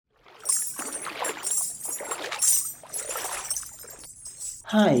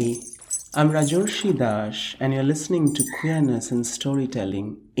Hi, I'm Rajorshi Dash, and you're listening to Queerness in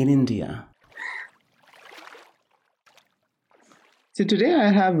Storytelling in India. So today I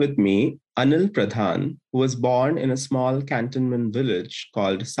have with me Anil Pradhan, who was born in a small cantonment village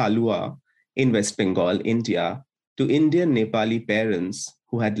called Salua in West Bengal, India, to Indian Nepali parents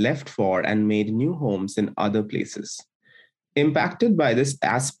who had left for and made new homes in other places. Impacted by this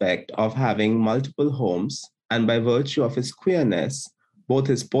aspect of having multiple homes and by virtue of his queerness, both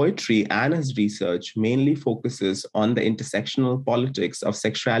his poetry and his research mainly focuses on the intersectional politics of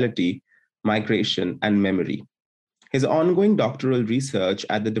sexuality, migration, and memory. His ongoing doctoral research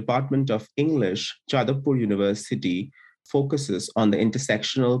at the Department of English, Jadavpur University, focuses on the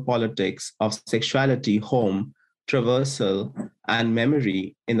intersectional politics of sexuality, home, traversal, and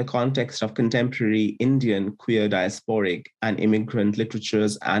memory in the context of contemporary Indian queer diasporic and immigrant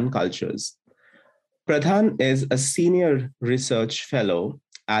literatures and cultures. Pradhan is a senior research fellow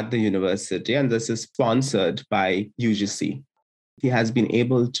at the university, and this is sponsored by UGC. He has been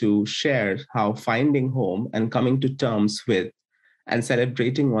able to share how finding home and coming to terms with and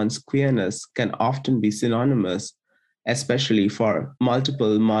celebrating one's queerness can often be synonymous, especially for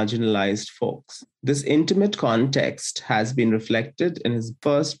multiple marginalized folks. This intimate context has been reflected in his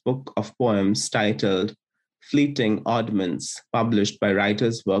first book of poems titled Fleeting Oddments, published by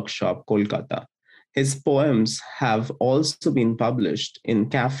Writers' Workshop, Kolkata. His poems have also been published in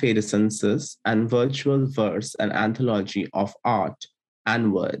Café de Senses and Virtual Verse, an anthology of art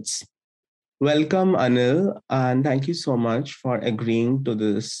and words. Welcome, Anil, and thank you so much for agreeing to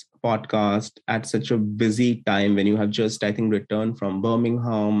this podcast at such a busy time when you have just, I think, returned from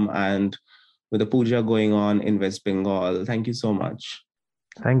Birmingham and with a puja going on in West Bengal. Thank you so much.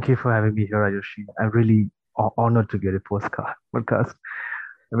 Thank you for having me here, Ayushi. I'm really honored to get a podcast.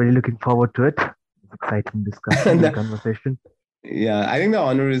 I'm really looking forward to it. It's exciting discussion and conversation. Yeah, I think the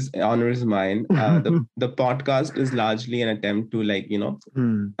honor is mine. The podcast is largely an attempt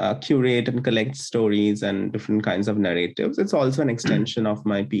to curate and collect stories and different kinds of narratives. It's also an extension of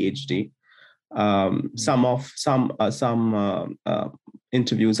my PhD. Some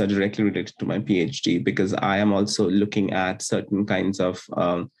interviews are directly related to my PhD because I am also looking at certain kinds of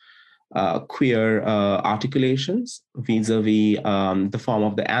queer articulations vis-a-vis the form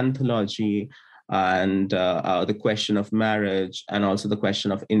of the anthology and the question of marriage and also the question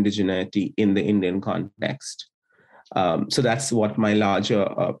of indigeneity in the Indian context. So that's what my larger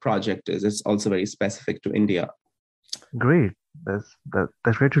project is. It's also very specific to India. Great. That's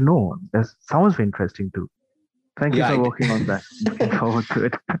great to know. That sounds very interesting too. Thank you for working on that. Looking forward to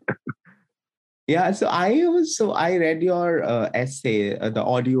it. Yeah, so I read your essay, the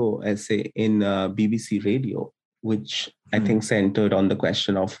audio essay in BBC Radio, which I think centered on the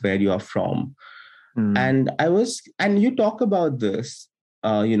question of where you are from. And you talk about this,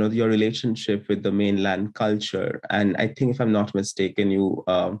 your relationship with the mainland culture. And I think, if I'm not mistaken, you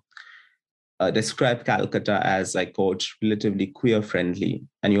describe Calcutta as, I quote, relatively queer friendly.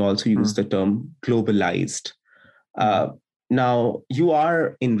 And you also use the term globalized. Now, you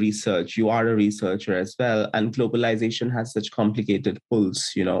are in research, you are a researcher as well, and globalization has such complicated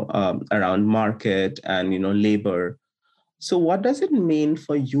pulls, around market and, labor. So what does it mean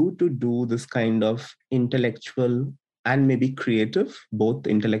for you to do this kind of intellectual and maybe creative, both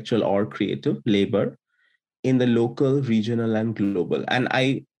intellectual or creative labor in the local, regional, and global? And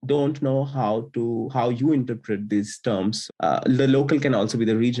I don't know how you interpret these terms. The local can also be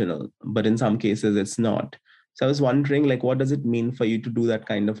the regional, but in some cases it's not. So I was wondering, what does it mean for you to do that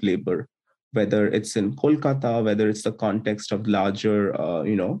kind of labor, whether it's in Kolkata, whether it's the context of larger,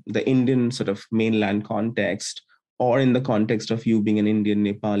 the Indian sort of mainland context, or in the context of you being an Indian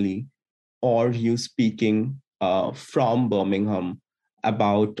Nepali, or you speaking from Birmingham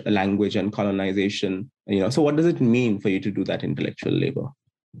about language and colonization. So what does it mean for you to do that intellectual labor?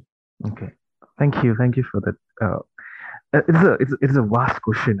 Okay, thank you for that. It's a vast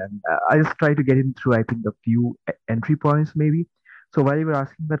question, and I just try to get in through, I think, a few entry points maybe. So while you were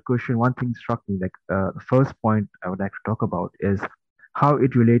asking that question, one thing struck me. The first point I would like to talk about is how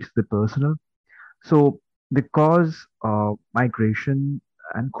it relates to the personal. So because migration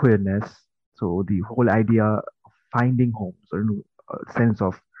and queerness, so the whole idea of finding homes or sense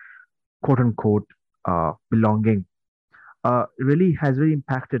of quote unquote belonging really has really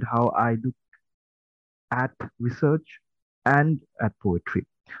impacted how I look at research and at poetry.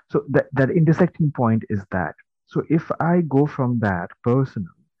 So that intersecting point is that. So if I go from that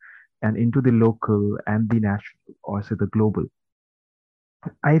personal and into the local and the national, or say the global,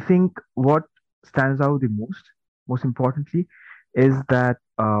 I think what stands out the most importantly, is that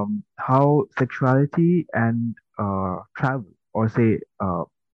how sexuality and travel. or say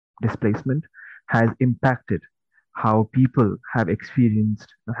displacement has impacted how people have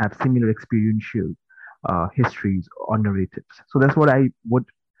similar experiential histories or narratives. So that's what I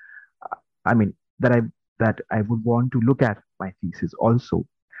mean, that I would want to look at my thesis also.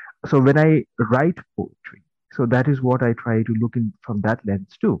 So when I write poetry, so that is what I try to look in from that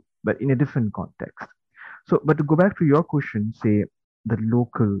lens too, but in a different context. So, but to go back to your question, say the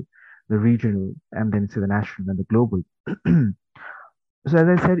local, the regional, and then say the national and the global. So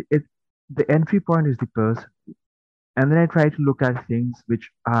as I said, the entry point is the person, and then I try to look at things which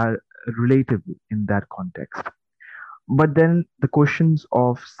are relatable in that context. But then the questions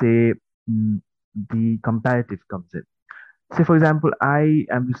of say mm, the comparative comes in. Say for example, I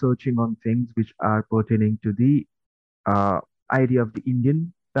am researching on things which are pertaining to the uh, idea of the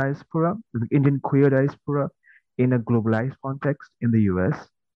Indian diaspora, the Indian queer diaspora in a globalized context in the US.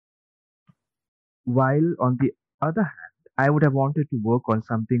 While on the other hand, I would have wanted to work on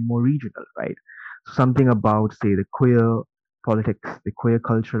something more regional, right? So something about, say, the queer politics, the queer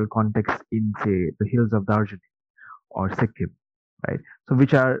cultural context in, say, the hills of Darjeeling or Sikkim, right? So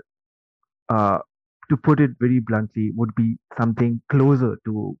which are, uh, to put it very bluntly, would be something closer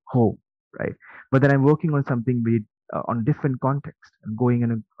to home, right? But then I'm working on something with on different context and going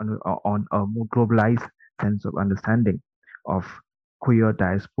on a more globalized sense of understanding of queer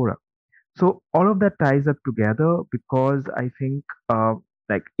diaspora. So all of that ties up together because I think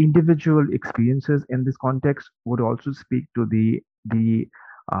like individual experiences in this context would also speak to the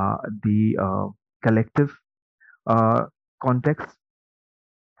collective uh, context.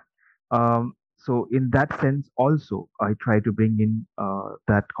 So in that sense, also I try to bring in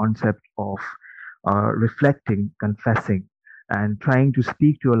that concept of reflecting, confessing, and trying to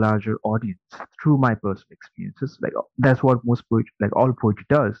speak to a larger audience through my personal experiences. Like that's what most poetry, like all poetry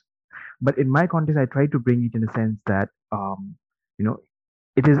does. But in my context, I try to bring it in a sense that you know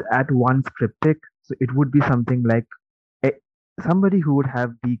it is at once cryptic, so it would be something like a, somebody who would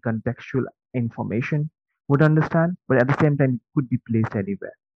have the contextual information would understand, but at the same time, it could be placed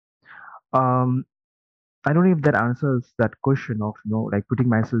anywhere. Um, I don't know if that answers that question of like putting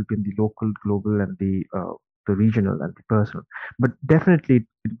myself in the local, global, and the regional and the personal. But definitely,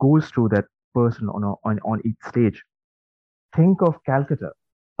 it goes to that person on each stage. Think of Calcutta.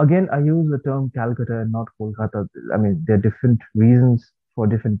 Again, I use the term Calcutta and not Kolkata. I mean, there are different reasons for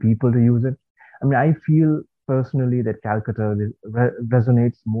different people to use it. I mean, I feel personally that Calcutta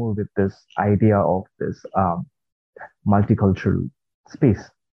resonates more with this idea of this multicultural space.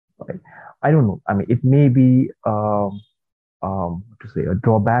 Right? I don't know. I mean, it may be what to say a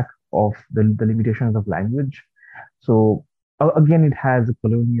drawback of the limitations of language. So again, it has a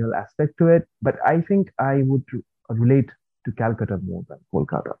colonial aspect to it, but I think I would relate to Calcutta more than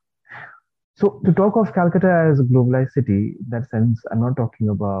Kolkata. So to talk of Calcutta as a globalized city, in that sense, I'm not talking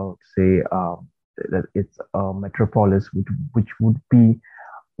about, say, that it's a metropolis which would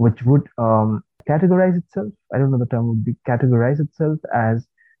categorize itself. I don't know the term would be categorize itself as,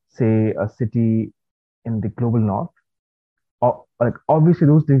 say, a city in the global north. Or like obviously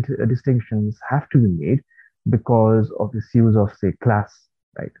those distinctions have to be made because of this use of, say, class,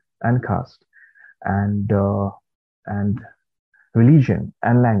 right, and caste, and religion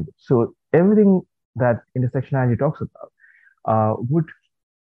and language. So everything that intersectionality talks about would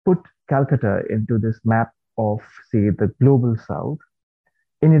put Calcutta into this map of, say, the global south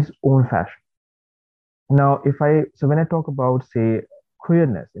in its own fashion. Now, so when I talk about, say,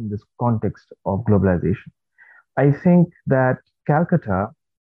 queerness in this context of globalization, I think that Calcutta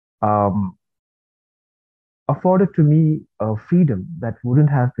um, afforded to me a freedom that wouldn't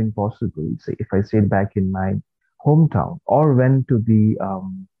have been possible, say, if I stayed back in my hometown or went to the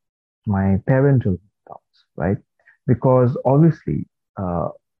my parental hometowns, right? Because obviously,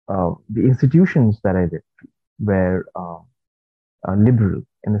 the institutions that I went to were liberal,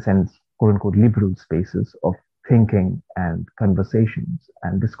 in the sense, quote unquote, liberal spaces of thinking and conversations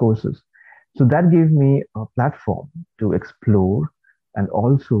and discourses. So that gave me a platform to explore and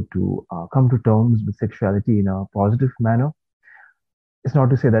also to come to terms with sexuality in a positive manner. It's not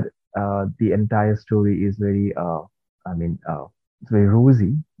to say that the entire story is I mean, it's very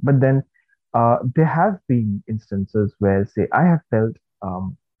rosy, but then there have been instances where, say, I have felt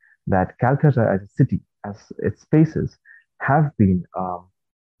that Calcutta as a city, as its spaces, have been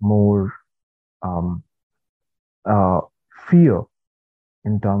more um, uh, fear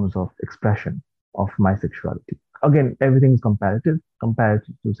in terms of expression of my sexuality. Again, everything is comparative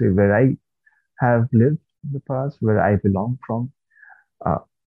to, say, where I have lived in the past, where I belong from. Uh,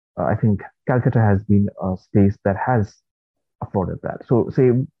 I think Calcutta has been a space that has afforded that. So, say,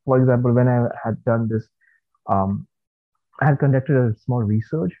 for example, when I had done this um, I had conducted a small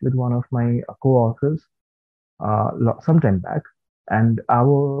research with one of my co-authors some time back, and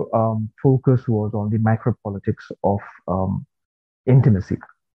our focus was on the micropolitics of intimacy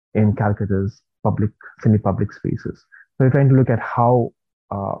in Calcutta's public, semi-public spaces. So we're trying to look at how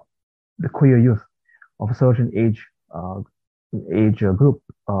uh, the queer youth of a certain age group,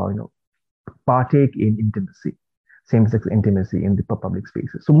 partake in intimacy, same-sex intimacy in the public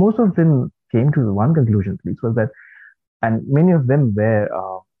spaces. So most of them came to one conclusion, at least, was that, and many of them were,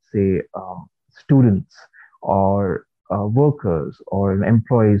 say, students or workers or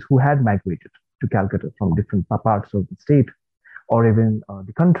employees who had migrated to Calcutta from different parts of the state or even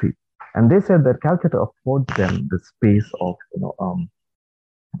the country. And they said that Calcutta affords them the space of,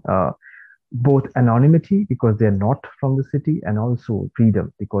 uh, both anonymity because they're not from the city, and also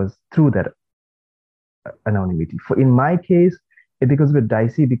freedom because through that anonymity. For in my case, it becomes a bit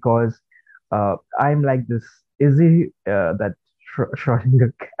dicey because I'm like this. Is he that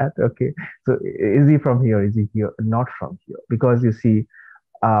Schrodinger cat? Okay, so is he from here? Is he here? Not from here? Because you see,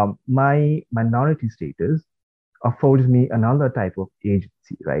 my minority status affords me another type of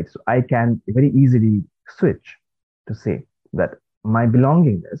agency, right? So I can very easily switch to say that my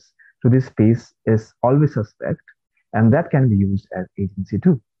belongingness to this space is always suspect, and that can be used as agency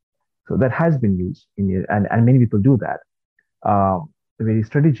too. So that has been used and many people do that very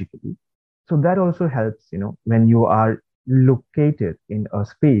strategically. So that also helps, when you are located in a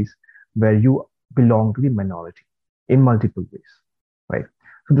space where you belong to the minority in multiple ways, right?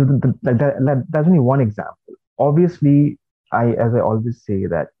 So that's only one example. Obviously, as I always say,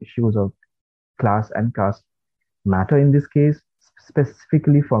 that issues of class and caste matter in this case,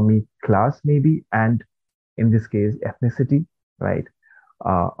 specifically for me, class maybe, and in this case, ethnicity, right?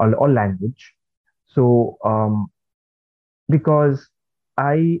 Or language. So, because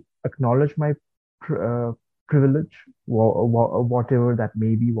I acknowledge my privilege, whatever that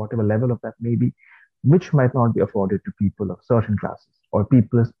may be, whatever level of that may be, which might not be afforded to people of certain classes or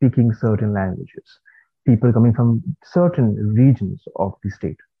people speaking certain languages, people coming from certain regions of the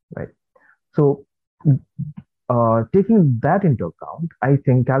state, right? So, taking that into account, I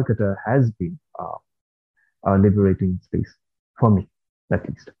think Calcutta has been a liberating space for me, at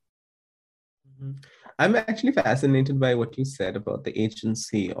least. Mhm. I'm actually fascinated by what you said about the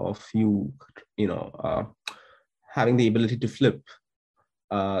agency of you, you know, having the ability to flip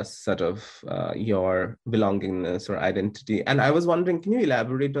sort of your belongingness or identity. And I was wondering, can you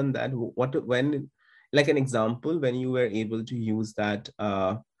elaborate on that? When, like an example, when you were able to use that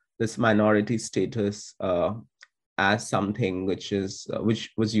this minority status as something which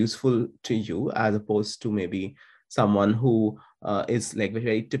was useful to you, as opposed to maybe someone who is like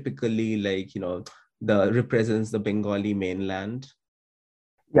very typically like the represents the Bengali mainland.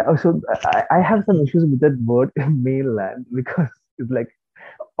 Yeah, so I have some issues with that word mainland because it's like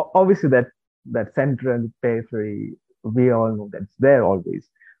obviously that center and periphery, we all know that's there always.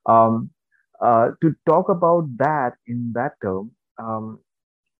 Um, to talk about that in that term,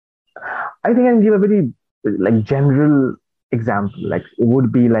 I think I can give a very like general example. Like it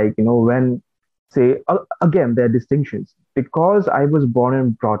would be like when say again there are distinctions because I was born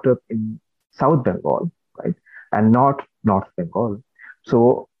and brought up in South Bengal, right, and not North Bengal.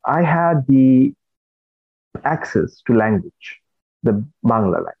 So I had the access to language, the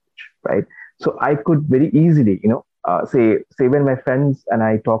Bangla language, right? So I could very easily, say when my friends and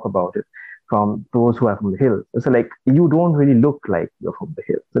I talk about it from those who are from the hills, it's like you don't really look like you're from the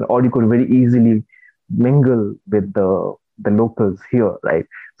hills, or you could very easily mingle with the locals here, right?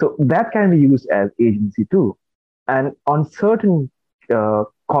 So that can be used as agency too, and on certain uh,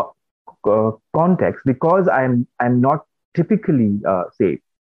 context, because I'm not typically say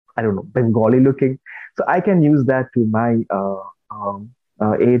I don't know, Bengali looking. So I can use that to my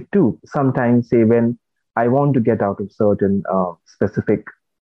aid too. Sometimes, say, when I want to get out of certain specific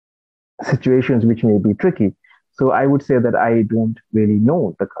situations which may be tricky. So I would say that I don't really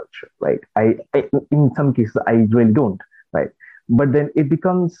know the culture, right? In some cases, I really don't, right? But then I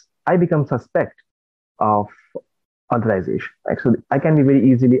become suspect of otherization, right? So I can be very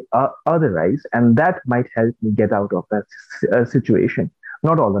easily otherized, and that might help me get out of that situation.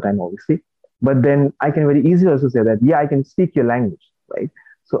 Not all the time, obviously, but then I can very easily also say that, yeah, I can speak your language, right?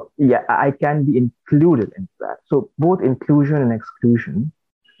 So yeah, I can be included in that. So both inclusion and exclusion,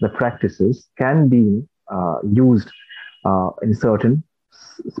 the practices can be used in certain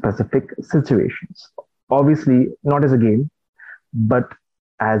specific situations. Obviously, not as a game, but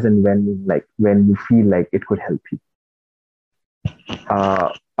as and when you feel like it could help you.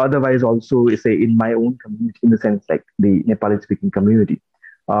 Otherwise, also say in my own community, in the sense like the Nepali speaking community,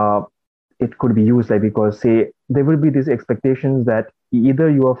 uh, it could be used like because say there will be these expectations that either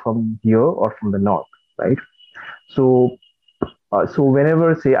you are from here or from the north, right? So so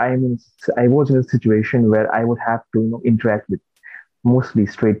whenever say I was in a situation where I would have to interact with mostly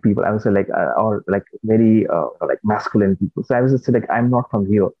straight people. I would say like or like very like masculine people. So I was just say like I'm not from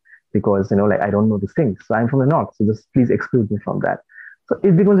here because like I don't know these things. So I'm from the north. So just please exclude me from that. So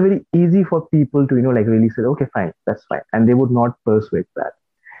it becomes very easy for people to like really say okay fine, that's fine, and they would not persuade that.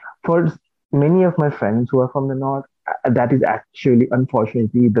 For many of my friends who are from the north, that is actually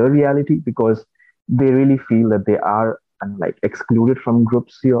unfortunately the reality because they really feel that they are like excluded from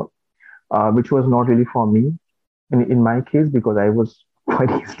groups here, which was not really for me in my case because I was quite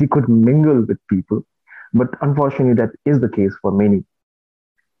easily could mingle with people. But unfortunately, that is the case for many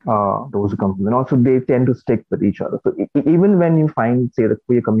those who come from the north. So they tend to stick with each other. So even when you find, say, the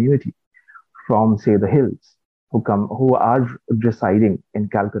queer community from, say, the hills who are residing in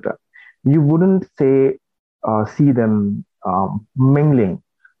Calcutta, you wouldn't say see them mingling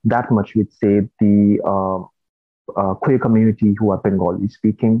that much with, say, the queer community who are Bengali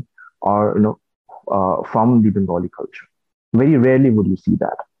speaking or from the Bengali culture. Very rarely would you see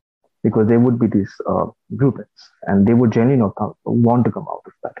that because there would be these groupings and they would generally not want to come out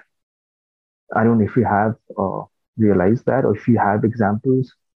of that. I don't know if you have realized that or if you have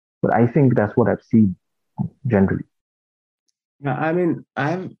examples, but I think that's what I've seen generally. Yeah, I mean,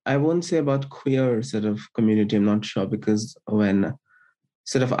 I won't say about queer sort of community. I'm not sure because when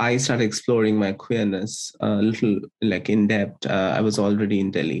sort of I started exploring my queerness a little like in depth, I was already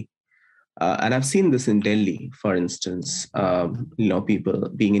in Delhi. And I've seen this in Delhi, for instance, people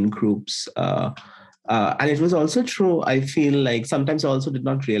being in groups. And it was also true, I feel like sometimes I also did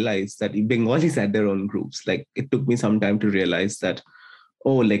not realize that Bengalis had their own groups. Like it took me some time to realize that,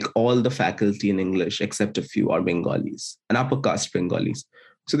 oh, like all the faculty in English, except a few, are Bengalis and upper caste Bengalis.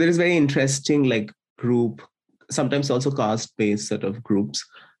 So there is very interesting like group, sometimes also caste-based sort of groups.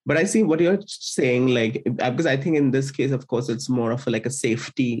 But I see what you're saying, like because I think in this case, of course, it's more of like a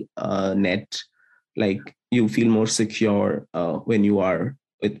safety net. Like you feel more secure when you are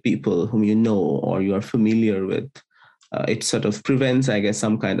with people whom you know or you are familiar with. It sort of prevents, I guess,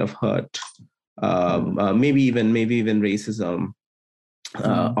 some kind of hurt, maybe even racism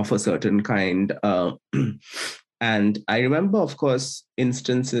of a certain kind. And I remember, of course,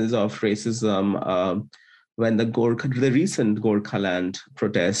 instances of racism when the recent Gorkhaland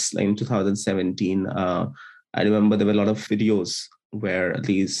protests in 2017. I remember there were a lot of videos where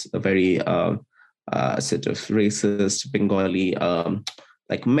these very sort of racist Bengali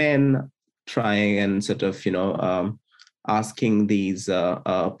like men trying and sort of asking these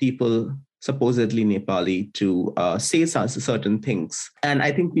people supposedly Nepali to say certain things. And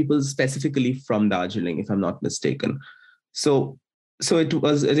I think people specifically from Darjeeling, if I'm not mistaken. So so it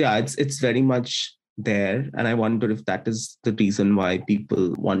was, yeah, it's very much there. And I wonder if that is the reason why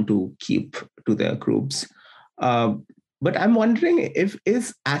people want to keep to their groups. But I'm wondering if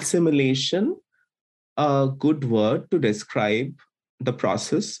is assimilation a good word to describe the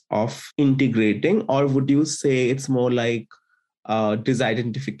process of integrating, or would you say it's more like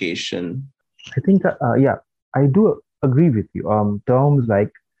disidentification? I think, yeah, I do agree with you. Terms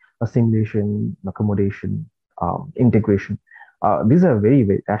like assimilation, accommodation, integration, these are very,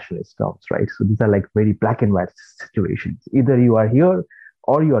 very nationalist terms, right? So these are like very black and white situations. Either you are here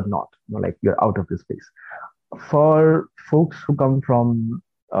or you are not, like you're out of this place. For folks who come from,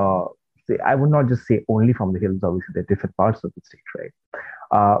 say, I would not just say only from the hills, obviously, there are different parts of the state,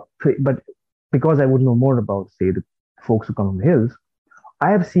 right? But because I would know more about, say, the folks who come from the hills, I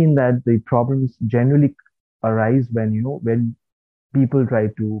have seen that the problems generally arise when when people try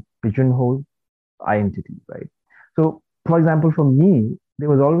to pigeonhole identity, right? So, for example, for me, there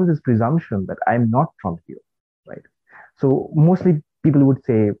was always this presumption that I'm not from here, right? So mostly people would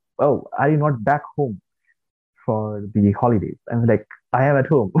say, "Oh, are you not back home for the holidays?" And like, I am at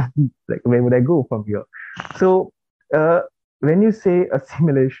home. Like, where would I go from here? So, uh, when you say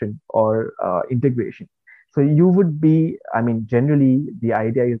assimilation or integration, so you would be, I mean, generally the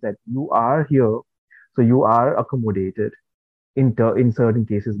idea is that you are here, so you are accommodated in certain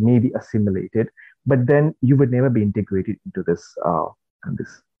cases, maybe assimilated, but then you would never be integrated into this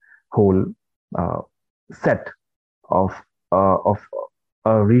whole uh, set of of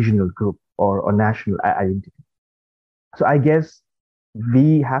a regional group or a national identity. So I guess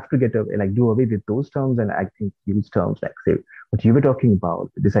we have to like do away with those terms and I think use terms like say what you were talking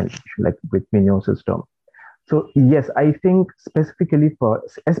about, the design like with Mignon's system. So yes, I think specifically for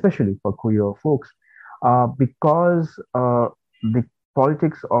especially for queer folks, because the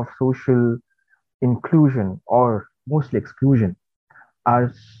politics of social inclusion or mostly exclusion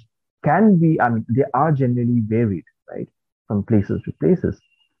are can be, I mean, they are generally varied, right, from places to places.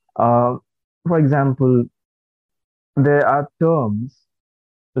 Uh, for example, there are terms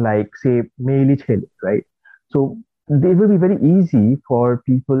like, say, Meili Chele, right? So they will be very easy for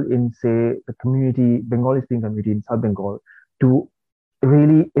people in, say, the community, Bengali speaking community in South Bengal, to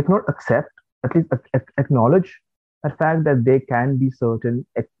really, if not accept, at least acknowledge the fact that there can be certain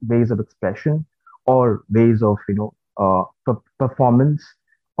ways of expression or ways of, performance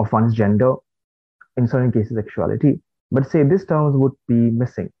of one's gender, in certain cases sexuality. But say these terms would be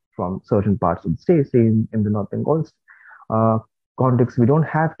missing from certain parts of the state, say in the North Bengal uh, context, we don't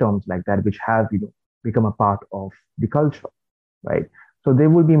have terms like that which have, become a part of the culture, right? So there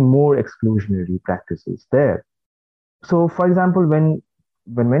will be more exclusionary practices there. So, for example, when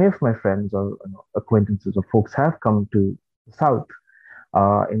many of my friends or acquaintances or folks have come to the South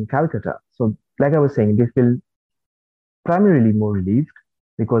in Calcutta, so like I was saying, they feel primarily more relieved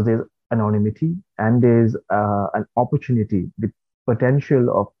because there's anonymity and there's an opportunity, the potential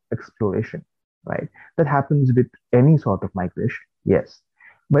of exploration, right? That happens with any sort of migration, yes.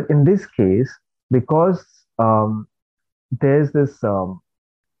 But in this case, because there's this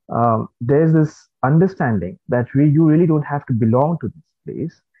there's this understanding that you really don't have to belong to this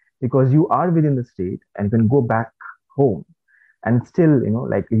place because you are within the state and can go back home and still,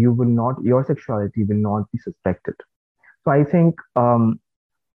 like you will not, your sexuality will not be suspected. So I think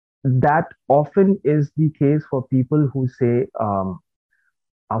that often is the case for people who say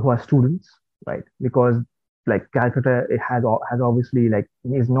who are students, right? Because like Calcutta, it has obviously like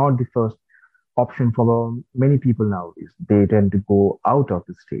is not the first option for many people nowadays. They tend to go out of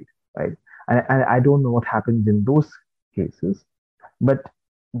the state, right? And I don't know what happens in those cases, but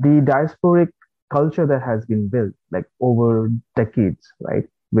the diasporic culture that has been built like over decades, right,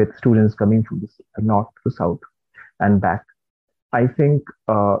 with students coming from the north to south and back, I think,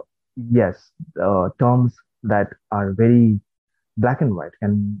 yes, terms that are very black and white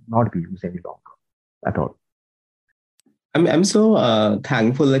can not be used any longer at all. I'm so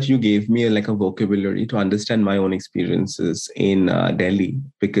thankful that you gave me like a vocabulary to understand my own experiences in Delhi,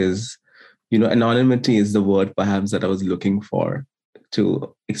 because anonymity is the word perhaps that I was looking for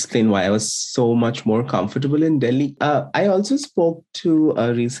to explain why I was so much more comfortable in Delhi. I also spoke to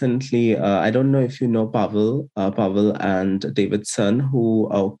recently, I don't know if you know Pavel and Davidson, who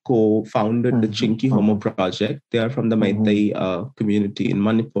co-founded the Mhm, Chinky Homo mhm, project. They are from the mhm, Meitei community in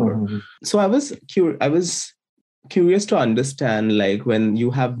Manipur. mhm, So I was curious to understand, like, when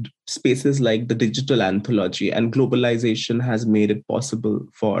you have spaces like the digital anthology and globalization has made it possible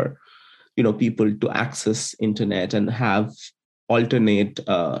for people to access internet and have alternate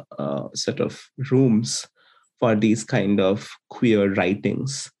sort of rooms for these kind of queer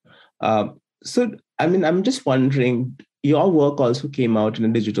writings. So I mean, I'm just wondering, your work also came out in a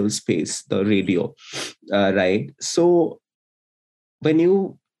digital space, the radio, right? So when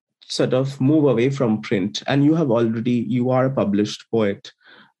you sort of move away from print, and you are a published poet,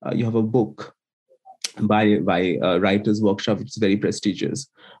 you have a book by writers workshop, which is very prestigious,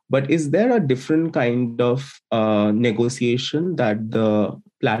 but is there a different kind of negotiation that the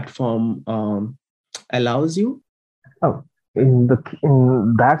platform allows you? Oh, in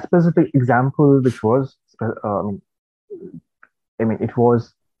that specific example, which was, I mean, it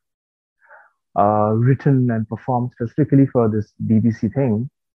was written and performed specifically for this BBC thing.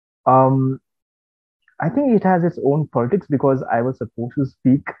 Um, I think it has its own politics because I was supposed to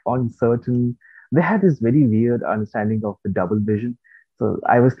speak on certain. They had this very weird understanding of the double vision. So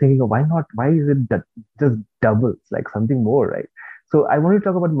I was thinking, why not? Why is it just doubles, like something more, right? So I wanted to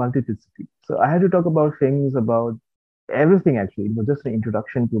talk about multiplicity. So I had to talk about things about everything actually. It was just an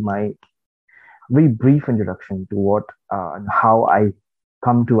introduction to my very brief introduction to what and how I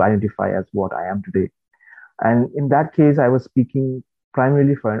come to identify as what I am today. And in that case, I was speaking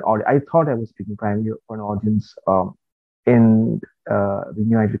primarily for an audience. I thought I was speaking primarily for an audience in the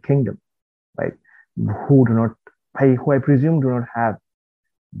United Kingdom, right? Who do not, who I presume do not have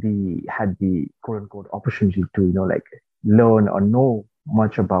had the quote unquote opportunity to, like learn or know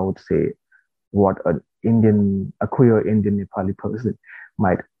much about, say, what a queer Indian Nepali person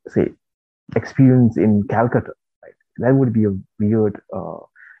might say experience in Calcutta, right? That would be a weird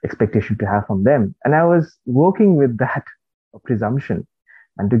expectation to have from them. And I was working with that presumption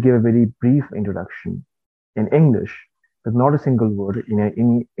and to give a very brief introduction in English with not a single word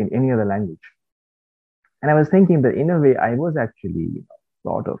in any other language. And I was thinking that in a way, I was actually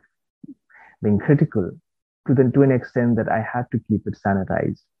sort of being critical to an extent that I had to keep it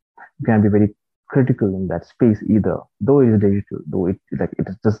sanitized. You can't be very critical in that space either, though it is digital, though it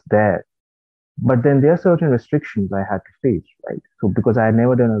is just there. But then there are certain restrictions I had to face, right? So because I had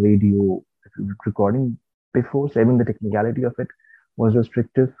never done a radio recording before, so even the technicality of it was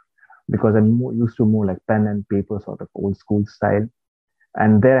restrictive because I'm more used to more like pen and paper sort of old school style.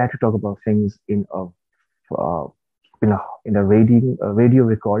 And there I had to talk about things uh, in a radio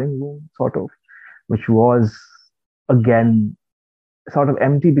recording room sort of, which was again sort of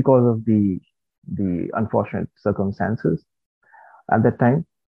empty because of the unfortunate circumstances at that time.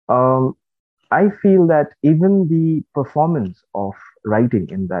 Um, I feel that even the performance of writing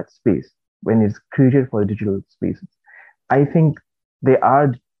in that space, when it's created for digital spaces, I think there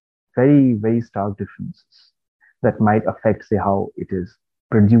are very, very stark differences that might affect, say, how it is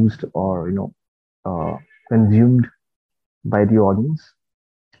produced or, consumed by the audience.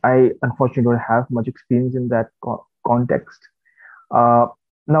 I unfortunately don't have much experience in that context. Uh,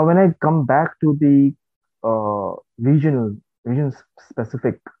 Now, when I come back to the region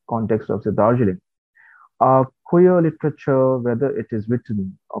specific context of the Darjeeling, queer literature, whether it is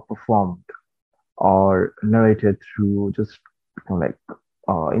written or performed or narrated through just like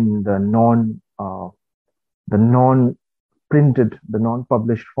in the non printed, the non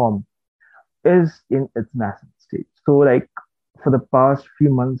published form, is in its nascent stage. So, like for the past few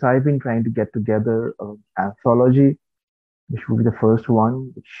months, I've been trying to get together an anthology, which would be the first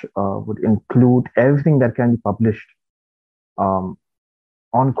one, which would include everything that can be published um,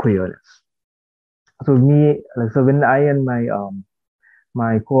 on queerness. So so when I and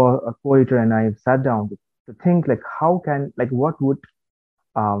my co-editor and I sat down to think like how can like what would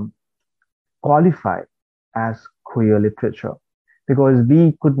um, qualify as queer literature, because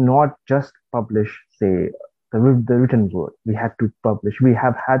we could not just publish, say, the written word. We had to publish. We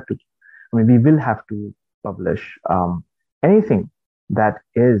have had to. I mean, we will have to publish anything that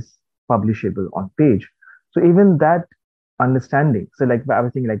is publishable on page. So even that understanding. So like I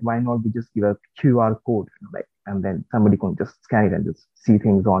was thinking, like why not we just give a QR code, like, and then somebody can just scan it and just see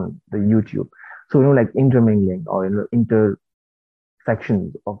things on the YouTube. So like intermingling or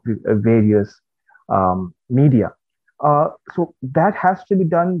sections of the various media. So that has to be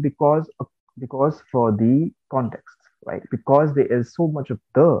done because for the context, right? Because there is so much of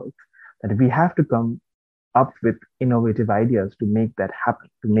dearth that we have to come up with innovative ideas to make that happen,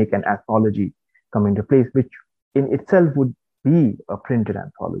 to make an anthology come into place, which in itself would be a printed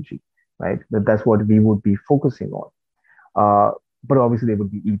anthology, right? That's what we would be focusing on. But obviously, there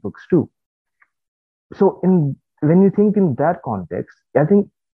would be ebooks too. So in when you think in that context, I think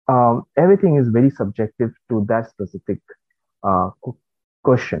everything is very subjective to that specific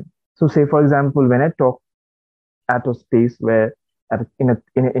question. So, say for example, when I talk at a space where in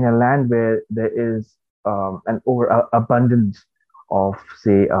a land where there is an overabundance of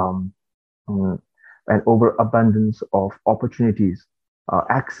say mm, an overabundance of opportunities,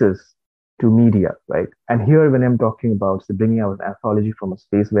 access to media, right? And here, when I'm talking about say, bringing out an anthology from a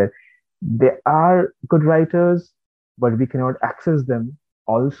space where there are good writers, but we cannot access them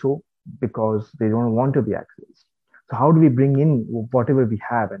also because they don't want to be accessed. So how do we bring in whatever we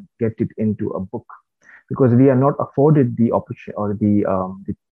have and get it into a book? Because we are not afforded the opportunity or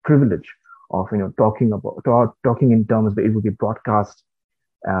the privilege of talking in terms where it would be broadcast,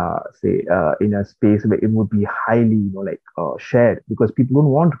 say in a space where it would be highly shared because people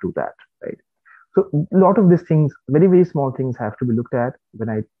don't want to do that, right? So a lot of these things, very very small things, have to be looked at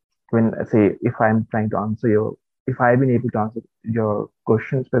when say if I'm trying to answer your if I've been able to answer your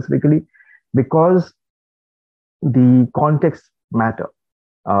question specifically, because the context matter.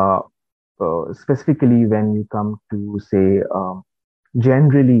 Uh, Specifically when you come to say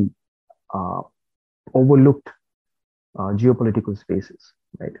generally uh, overlooked geopolitical spaces,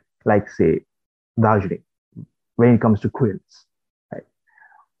 right? Like say Darjeeling, when it comes to queerness, right?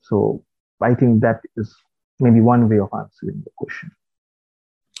 So I think that is maybe one way of answering the question.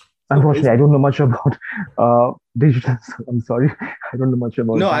 So is Unfortunately, I don't know much about digital. I'm sorry, I don't know much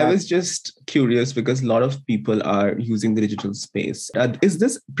about No, I that. was just curious because a lot of people are using the digital space. Is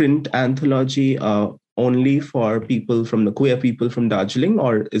this print anthology only for people from the queer people from Darjeeling,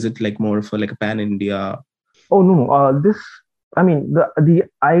 or is it like more for like a pan India? Oh no, this. I mean, the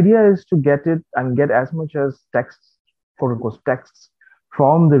idea is to get it and get as much as texts, quote unquote, texts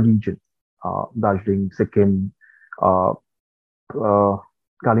from the region, Darjeeling, Sikkim, uh, uh,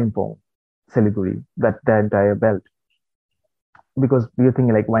 Kalimpong, Siliguri, that entire belt, because we are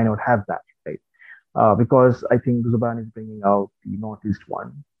thinking like, why not have that, right? Because I think Zuban is bringing out the Northeast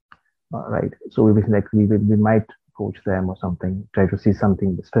one, right? So we like we might approach them or something, try to see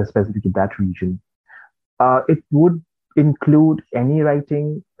something specific to that region. It would include any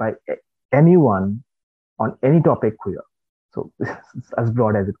writing by anyone on any topic queer. So it's as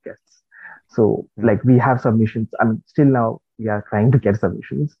broad as it gets. So like we have submissions. I mean, still now we are trying to get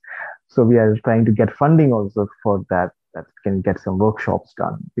submissions. So we are trying to get funding also for that, that can get some workshops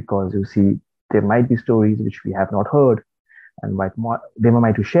done, because you see, there might be stories which we have not heard, and they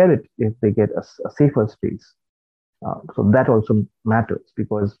might to share it if they get a safer space. So that also matters,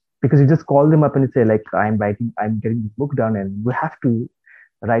 because you just call them up and you say like, I'm getting this book done, and you have to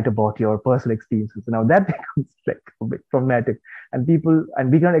write about your personal experiences. Now that becomes like a bit problematic, and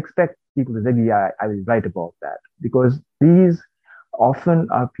we cannot expect people to say, yeah, I will write about that, because these often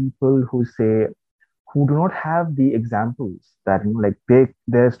are people who say, who do not have the examples that, like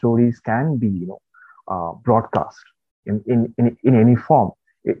their stories can be, broadcast in any form.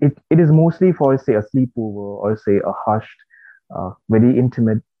 It is mostly for, say, a sleepover, or say a hushed, very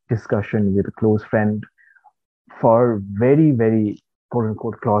intimate discussion with a close friend, for very, very quote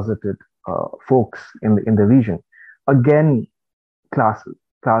unquote closeted folks in the region. Again, classes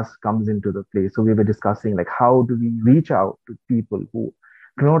class comes into the play. So we were discussing like, how do we reach out to people who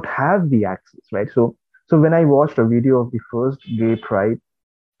do not have the access, right? So when I watched a video of the first gay pride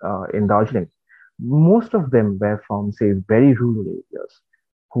in Darjeeling, most of them were from, say, very rural areas,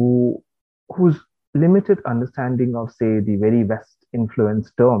 who whose limited understanding of, say, the very West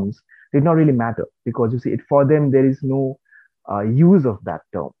influenced terms did not really matter, because you see, it for them there is no use of that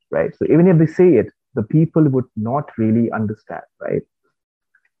term, right? So even if they say it, the people would not really understand, right?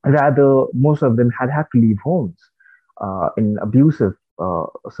 Rather, most of them had to leave homes in abusive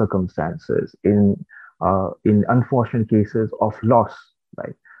circumstances, in unfortunate cases of loss,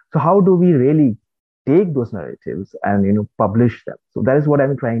 right? So how do we really take those narratives and publish them? So that is what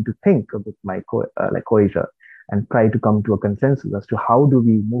I'm trying to think with my co-asia, and try to come to a consensus as to how do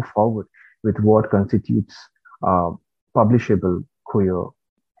we move forward with what constitutes uh, publishable queer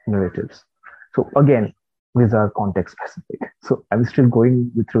narratives. So again, these are context specific. So I'm still going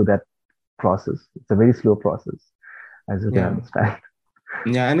through that process. It's a very slow process, as you can Yeah. understand.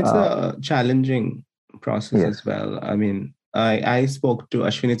 Yeah, and it's Uh, a challenging process yes. as well. I mean, I spoke to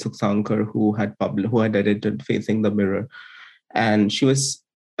Ashwini Suksankar, who had edited Facing the Mirror, and she was,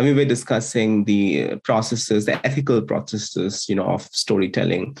 I mean, we're discussing the processes, the ethical processes, of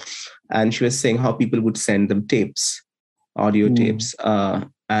storytelling, and she was saying how people would send them tapes, audio Mm, tapes,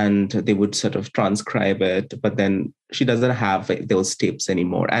 and they would sort of transcribe it, but then she doesn't have those tapes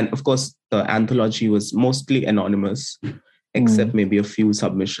anymore. And of course, the anthology was mostly anonymous, except mm, maybe a few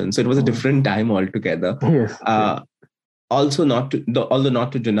submissions. So it was a mm. different time altogether. Yes. Yes. Uh, Also, although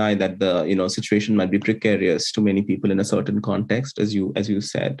not to deny that the situation might be precarious to many people in a certain context, as you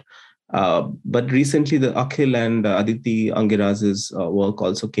said. But recently, the Akhil and Aditi Angiraz's work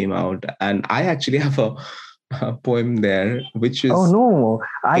also came out, and I actually have a poem there, which Oh is no!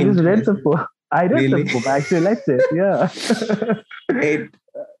 I just read the interesting. book. I read the Really, book. I actually liked it. Yeah. it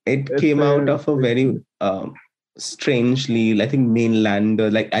it It's came out very, of a very very good. strangely, I think, mainlander.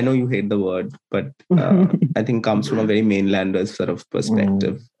 Like, I know you hate the word, but I think comes from a very mainlander's sort of Mm,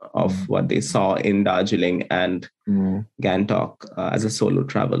 perspective of mm, what they saw in Darjeeling and mm, Gantok as a solo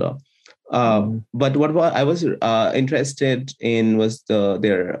traveler. mm, But what I was interested in was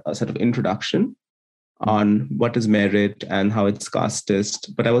their sort of introduction mm. on what is merit and how it's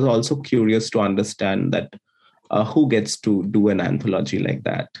casteist. But I was also curious to understand that who gets to do an anthology like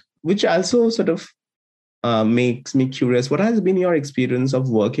that, which also sort of makes me curious. What has been your experience of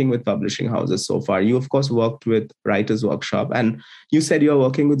working with publishing houses so far? You, of course, worked with Writers Workshop, and you said you're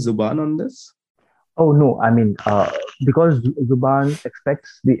working with Zuban on this. Oh no! I mean, because Zuban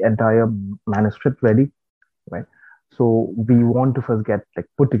expects the entire manuscript ready, right? So we want to first get like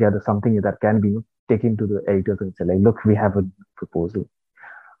put together something that can be taken to the editors and say like, look, we have a proposal.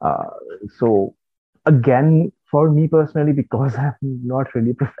 Uh, so again, for me personally, because I'm not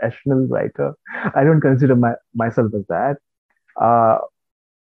really a professional writer, I don't consider myself as that. Uh,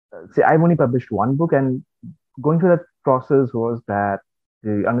 See, I've only published one book, and going through that process was that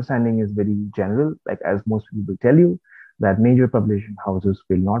the understanding is very general. Like as most people tell you, that major publishing houses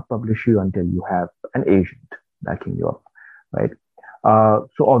will not publish you until you have an agent backing you up, right?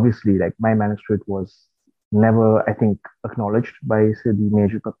 So obviously, like my manuscript was never, I think, acknowledged by, say, the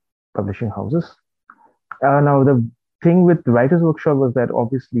major publishing houses. Now the thing with the Writers Workshop was that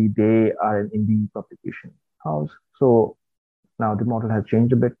obviously they are an indie publication house, so now the model has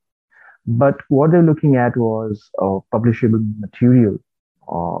changed a bit, but what they're looking at was publishable material,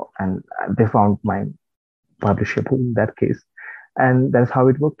 and they found mine publishable in that case. And that's how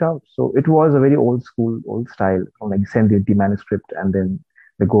it worked out. So it was a very old school, old style. Like you send the manuscript and then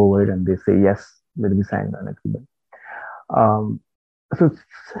they go over it and they say, yes, let me sign an agreement. Um, so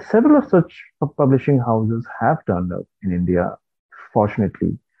several of such publishing houses have turned up in India,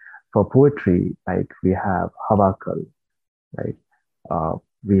 fortunately. for poetry, like we have Havakal, right? Uh,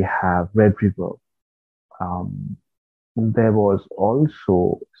 we have Red River. Um, there was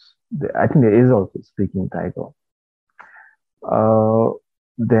also, I think there is also Speaking Tiger. Uh,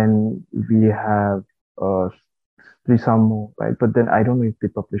 then we have some more, right? But then I don't know if they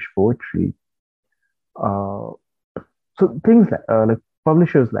publish poetry. Uh, so things like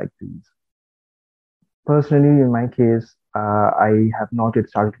publishers like these. Personally, in my case, I have not yet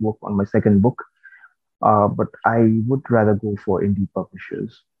started work on my second book, but I would rather go for indie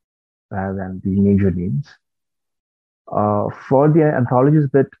publishers rather than the major names. For the anthologies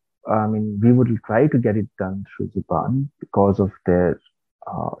bit, I mean, we would try to get it done through Zuban because of their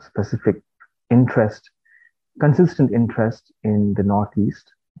specific interest, consistent interest in the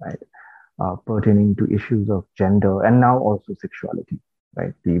Northeast, right? Pertaining to issues of gender and now also sexuality,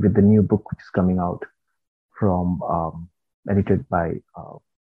 right? With the new book which is coming out from edited by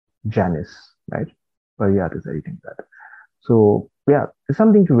Janice, right? Pariyat is editing that. So yeah, it's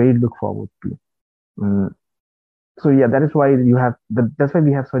something to really look forward to. Mm, so yeah, that is why that's why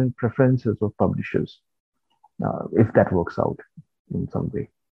we have certain preferences of publishers, if that works out in some way.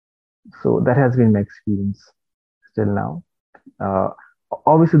 So that has been my experience still now. Uh,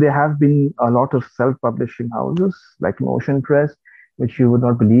 Obviously, there have been a lot of self-publishing houses like Motion Press, which you would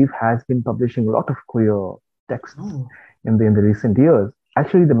not believe has been publishing a lot of queer texts Oh. in the recent years.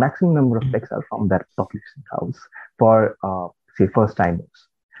 Actually, the maximum number of texts are from that publishing house for say first timers.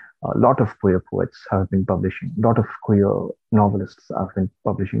 A lot of queer poets have been publishing. A lot of queer novelists have been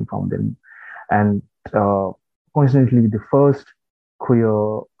publishing from them, and coincidentally, the first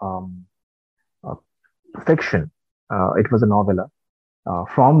queer uh, fiction. It was a novella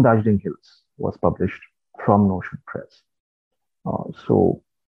from Darjeeling Hills, was published from Notion Press. So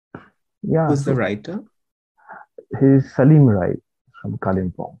yeah, Who's the so writer? his Salim Rai from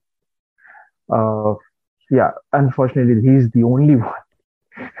Kalimpong. Uh, yeah, unfortunately, he's the only one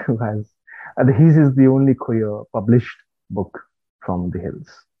who has, his is the only queer published book from the hills,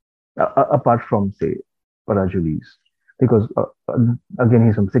 apart from, say, Parajuli's. Because, again,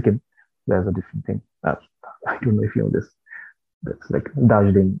 he's from Sikkim. There's a different thing. I don't know if you know this. That's like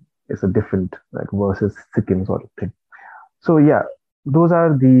Darjeeling is a different, like, versus Sikkim sort of thing. So, yeah, those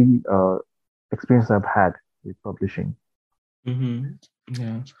are the experiences I've had with publishing.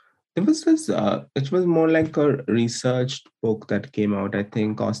 Yeah. There was this, it was more like a researched book that came out, I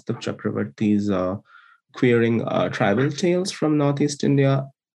think, Kaustav Chakraborty's Queering Tribal Tales from Northeast India.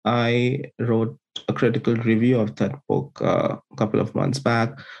 I wrote a critical review of that book a couple of months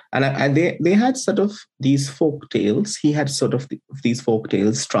back, and they had sort of these folk tales. He had sort of these folk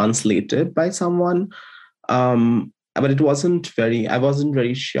tales translated by someone, but it wasn't very. I wasn't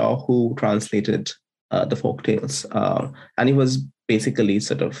very sure who translated the folk tales, and he was basically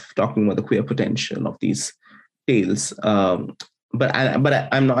sort of talking about the queer potential of these tales. I'm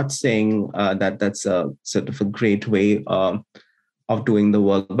not saying that that's a sort of a great way of doing the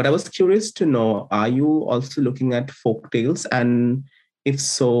work. But I was curious to know: are you also looking at folk tales, and if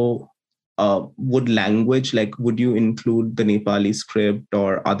so, would language, like, would you include the Nepali script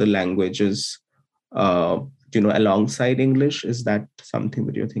or other languages, uh, alongside English? Is that something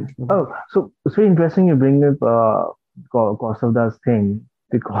that you're thinking about? Oh, so it's very interesting you bring up Kosavda's thing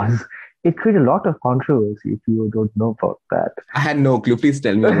because it created a lot of controversy if you don't know about that. I had no clue. Please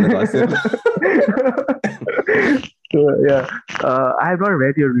tell me all the gossip. So, yeah, I have not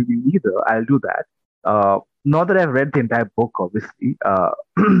read your review either. I'll do that. Not that I've read the entire book, obviously.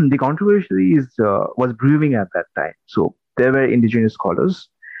 The controversy was brewing at that time. So there were indigenous scholars,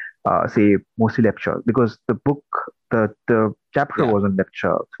 say mostly lecture, because the chapter Yeah. was on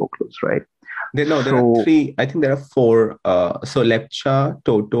lecture folklores, right? There are So three. I think there are four. So Lepcha,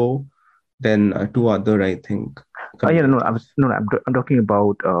 Toto, then two other, I think, yeah, no, communities. I'm talking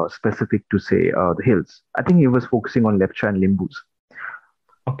about specific to say the hills. I think he was focusing on lecture and limbus.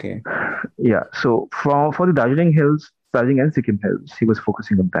 Okay. Yeah, so for the Darjeeling Hills, Darjeeling and Sikkim Hills, he was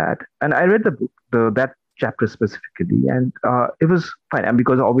focusing on that. And I read the book, that chapter specifically, and it was fine. And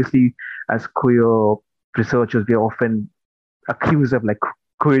because obviously, as queer researchers, we are often accused of like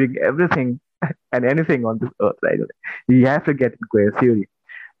querying everything and anything on this earth, right? You have to get in queer theory.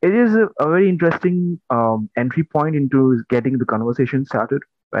 It is a very interesting entry point into getting the conversation started,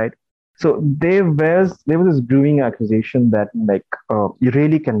 right? So there was this brewing accusation that like you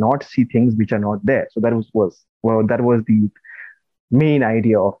really cannot see things which are not there. So that was the main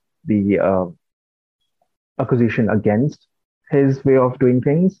idea of the accusation against his way of doing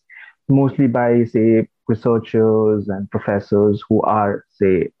things, mostly by say researchers and professors who are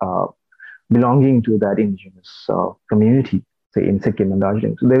say belonging to that indigenous community. say in Sikkim and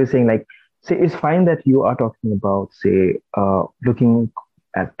Darjeeling. So they were saying like, say it's fine that you are talking about, say, looking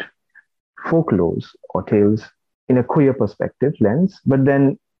at folklores or tales in a queer perspective lens, but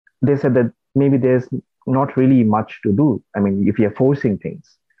then they said that maybe there's not really much to do. I mean, if you're forcing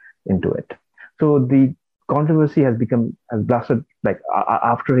things into it. So the controversy has blasted like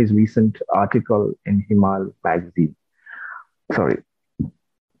after his recent article in Himal magazine. Sorry,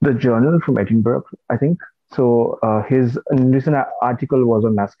 the journal from Edinburgh, I think. So his recent article was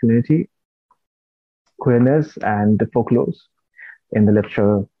on masculinity, queerness, and folklores in the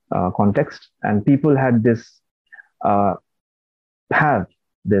literature context, and people had this uh, have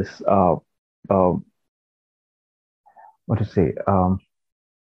this uh, what to say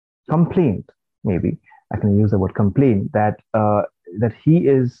complaint, maybe I can use the word complaint, that he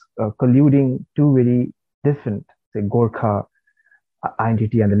is colluding two very different, say, Gorkha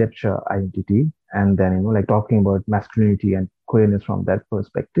identity and the lecture identity, and then like talking about masculinity and queerness from that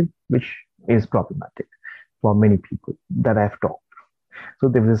perspective, which is problematic for many people that I've talked. So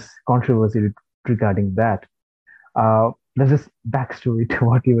there was this controversy regarding that. There's this backstory to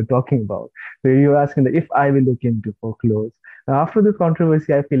what we were talking about, where you were asking that if I will look into folklore. Now, after this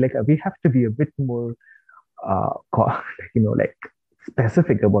controversy, I feel like we have to be a bit more, like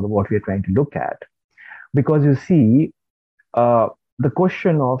specific about what we are trying to look at, because you see, the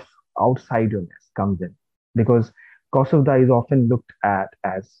question of outsiderness comes in, because Kaustav is often looked at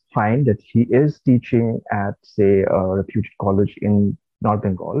as fine that he is teaching at, say, a reputed college in North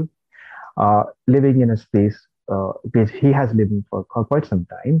Bengal, living in a space which he has lived in for quite some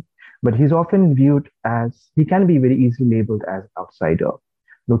time, but he's often viewed as, he can be very easily labeled as outsider,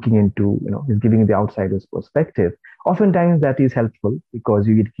 looking into, he's giving the outsider's perspective. Oftentimes that is helpful because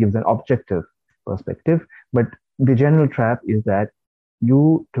it gives an objective perspective, but the general trap is that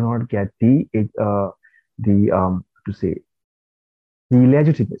you do not get to say the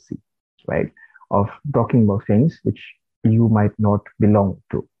legitimacy, right, of talking about things which you might not belong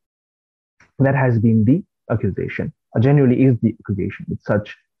to. That has been the accusation, or generally is the accusation with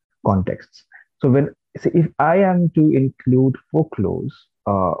such contexts. So if I am to include folklores,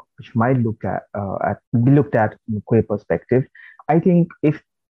 which might be looked at from a queer perspective, I think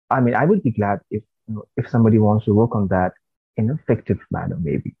I would be glad if somebody wants to work on that in a fictive manner,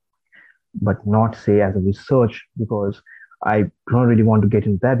 maybe, but not say as a research, because I don't really want to get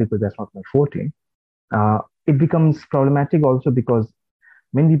into that because that's not my forte. It becomes problematic also because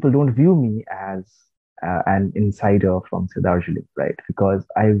many people don't view me as an insider from Darjeeling, right? Because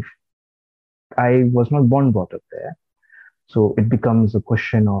I was not born brought up there, so it becomes a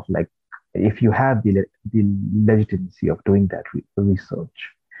question of like if you have the legitimacy of doing that research.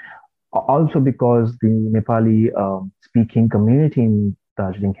 Also because the Nepali speaking community in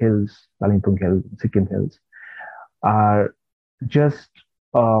Darjeeling Hills, Kalimpong Hills, Sikkim Hills are just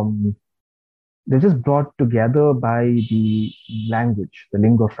they're just brought together by the language, the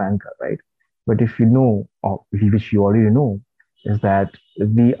lingua franca, right? But if you know, or which you already know, is that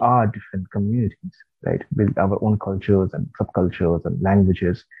we are different communities, right? With our own cultures and subcultures and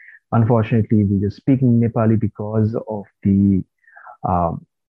languages. Unfortunately, we just speak in Nepali because of um,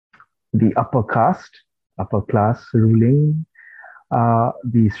 the upper class ruling,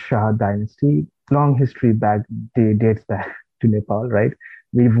 the Shah dynasty. Long history dates back to Nepal, right?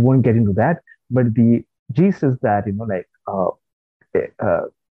 We won't get into that, but the gist is that uh,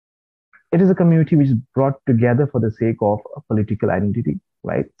 it is a community which is brought together for the sake of a political identity,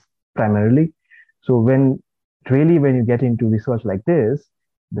 right? Primarily. So when you get into research like this,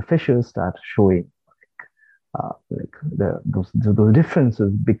 the fissures start showing, like those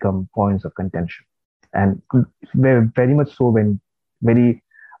differences become points of contention, and very much so when very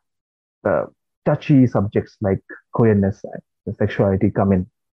uh, touchy subjects like queerness and sexuality come in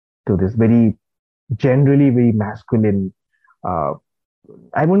to this very generally very masculine. Uh,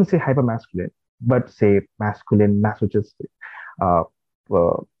 I wouldn't say hyper masculine, but say masculine, masochistic, uh,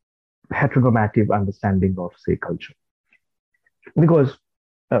 uh, heteronormative understanding of say culture. Because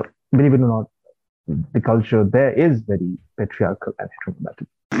uh, believe it or not, the culture there is very patriarchal and heteronormative.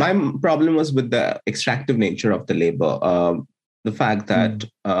 My problem was with the extractive nature of the labor. The fact that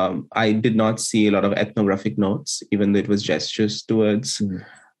I did not see a lot of ethnographic notes, even though it was gestures towards.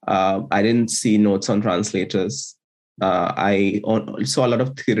 I didn't see notes on translators. I saw a lot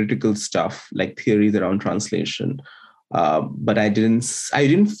of theoretical stuff, like theories around translation. But I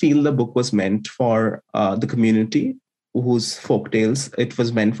didn't feel the book was meant for the community whose folktales. It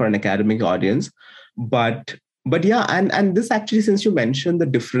was meant for an academic audience. But yeah, and this actually, since you mentioned the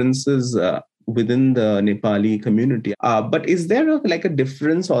differences within the Nepali community. But is there like a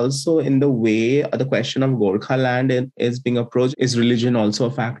difference also in the way the question of Gorkha land is being approached? Is religion also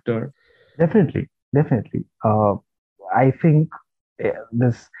a factor? Definitely, definitely. I think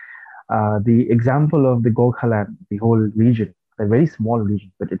this the example of the Gorkhaland, the whole region, a very small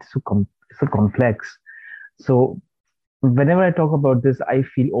region, but it's so complex. So whenever I talk about this, I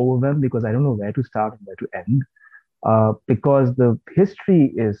feel overwhelmed because I don't know where to start and where to end. Because the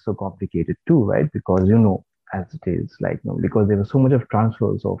history is so complicated too, right? Because as it is like because there was so much of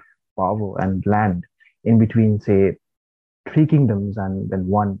transfers of power and land in between, say, three kingdoms and then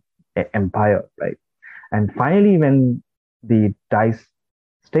one empire, right? And finally, when the dice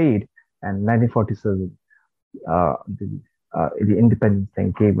stayed and 1947, uh, the, the independence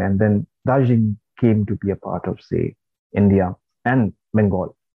thing came, and then Darjeeling came to be a part of, say, India and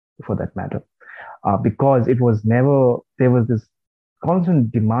Bengal, for that matter, because it was never, there was this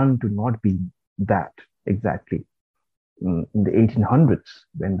constant demand to not be that exactly. In the 1800s,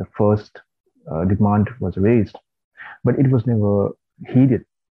 when the first demand was raised, but it was never heeded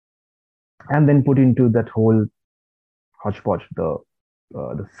and then put into that whole hodgepodge, the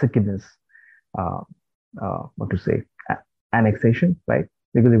sickness, uh, what to say, annexation, right?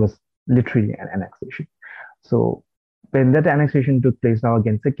 Because it was literally an annexation. So when that annexation took place, now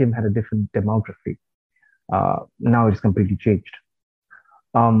again, Sikkim had a different demography. Now it's completely changed.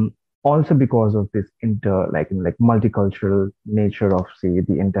 Um, Also because of this like multicultural nature of, say,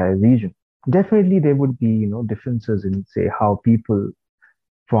 the entire region. Definitely, there would be differences in, say, how people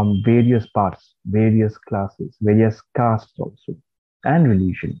from various parts, various classes, various castes also, and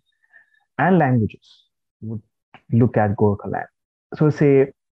religion and languages would look at Gorkhaland. So,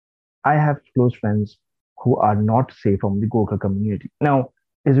 say, I have close friends who are not, say, from the Gorkha community. Now,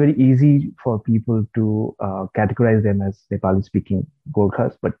 it's very easy for people to categorize them as Nepali speaking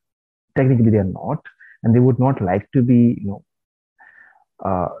Gorkhas, but technically they are not, and they would not like to be,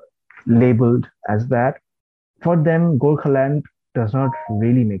 uh, labeled as that. For them, Gorkhaland does not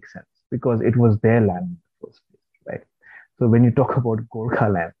really make sense because it was their land in the first place, right? So when you talk about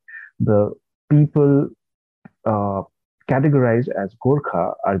Gorkhaland, the people uh, categorized as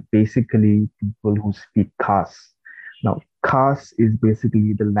Gorkha are basically people who speak Khas. Now, Khas is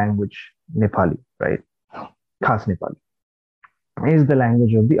basically the language Nepali, right? Khas Nepali is the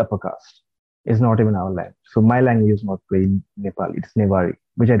language of the upper caste. It's not even our language. So my language is not very Nepali. It's Nevari,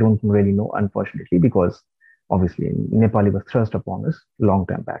 which I don't really know, unfortunately, because obviously Nepali was thrust upon us long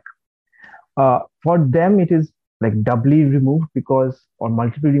time back. For them, it is like doubly removed because, or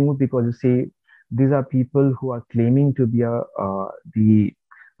multiply removed because you say these are people who are claiming to be the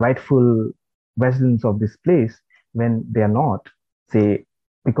rightful residents of this place when they are not. Say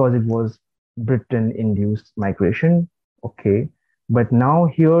because it was Britain-induced migration, okay, but now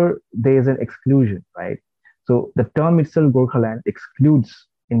here there is an exclusion, right? So the term itself, Gorkhaland, excludes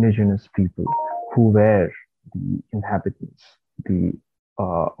indigenous people who were the inhabitants, the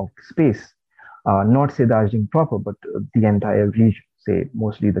of the space, not say Darjeeling proper, but the entire region, say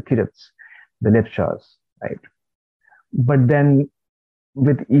mostly the Kirats, the Lepchas, right? But then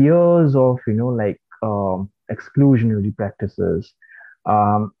with years of, exclusionary practices,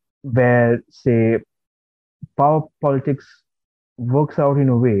 where, say, power politics works out in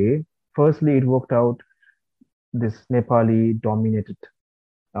a way, firstly, it worked out this Nepali dominated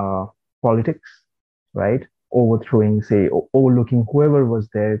uh, politics, right? Overthrowing, say, overlooking whoever was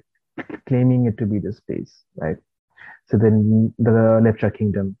there, claiming it to be the space, right? So then the Lepcha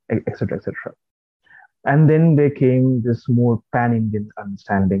kingdom, etc., etc. And then there came this more pan-Indian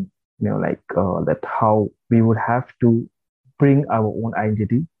understanding, that how we would have to bring our own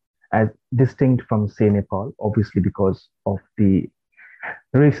identity as distinct from, say, Nepal, obviously because of the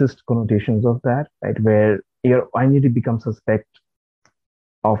racist connotations of that, right? Where your identity becomes suspect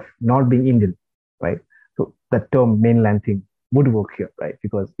of not being Indian, right? So the term mainland thing would work here, right?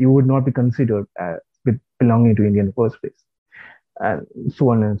 Because you would not be considered as belonging to India in the first place, and so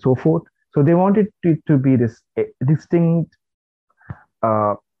on and so forth. So they wanted it to be this distinct,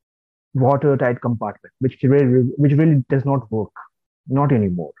 uh, watertight compartment, which really does not work, not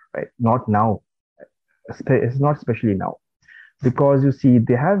anymore, right? Not now. It's not especially now because you see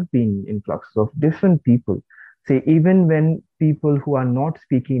there have been influxes of different people. Say even when people who are not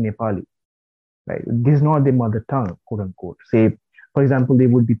speaking Nepali, right? This is not their mother tongue, quote unquote. Say, for example, there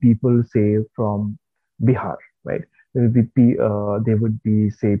would be people, say, from Bihar, right? There would be,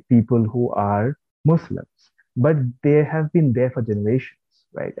 say, people who are Muslims, but they have been there for generations,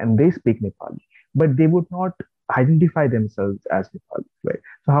 right? And they speak Nepali, but they would not identify themselves as Nepali, right?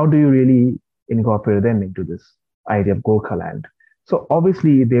 So how do you really incorporate them into this idea of Gorkha land? So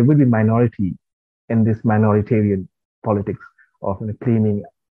obviously there will be minority in this minoritarian politics of claiming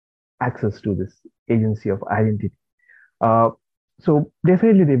access to this agency of identity. Uh, so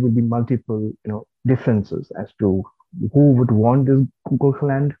definitely there will be multiple, differences as to who would want this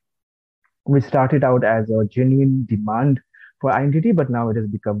Gokland, which started out as a genuine demand for identity, but now it has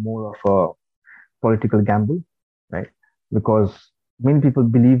become more of a political gamble, right? Because many people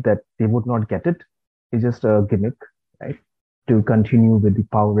believe that they would not get it. It's just a gimmick, right? To continue with the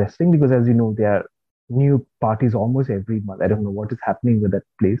power wrestling, because as you know, there are new parties almost every month. I don't know what is happening with that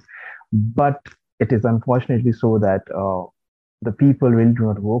place, but it is unfortunately so that the people really do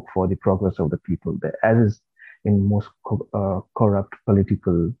not work for the progress of the people there, as is in most corrupt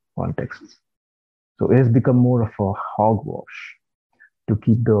political contexts. So it has become more of a hogwash to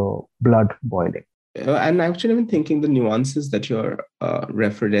keep the blood boiling. And actually, even thinking the nuances that you're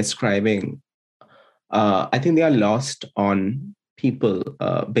describing, I think they are lost on people,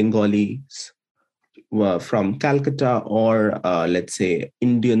 Bengalis from Calcutta, or let's say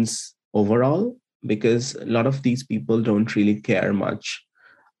Indians overall, because a lot of these people don't really care much.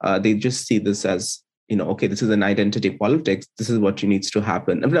 They just see this as, okay, this is an identity politics. This is what needs to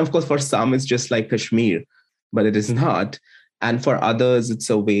happen. And of course, for some, it's just like Kashmir, but it is not. And for others, it's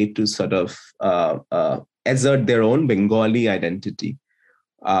a way to sort of assert their own Bengali identity.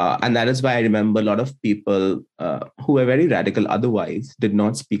 And that is why I remember a lot of people who were very radical otherwise did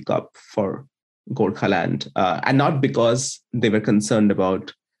not speak up for Gorkhaland. And not because they were concerned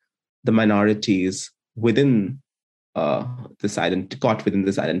about the minorities within this identity, caught within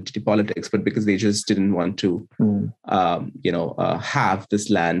this identity politics, but because they just didn't want to, have this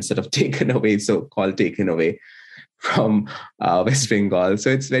land sort of taken away, so-called taken away from West Bengal.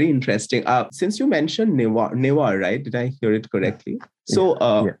 So it's very interesting. Since you mentioned Newar, right? Did I hear it correctly? So,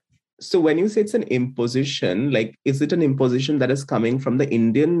 Yeah. so when you say it's an imposition, like, is it an imposition that is coming from the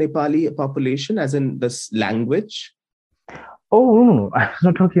Indian Nepali population, as in this language? Oh, no, no, no. I was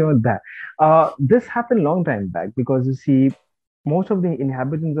not talking about that. This happened long time back because you see, most of the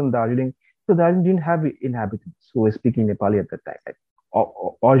inhabitants in Darjeeling, so Darjeeling didn't have inhabitants who were speaking Nepali at that time. Like,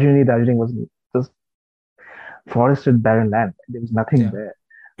 originally, Darjeeling was just forested, barren land. There was nothing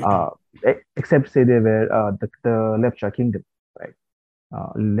Yeah. there, except say there were the Lepcha kingdom, right?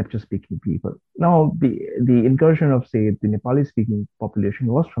 Lepcha speaking people. Now, the incursion of say the Nepali speaking population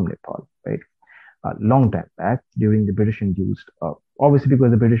was from Nepal, right? A long time back during the British induced, obviously because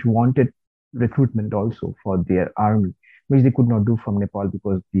the British wanted recruitment also for their army, which they could not do from Nepal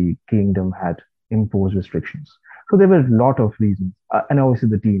because the kingdom had imposed restrictions. So there were a lot of reasons, and obviously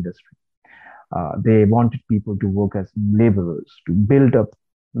the tea industry. They wanted people to work as laborers to build up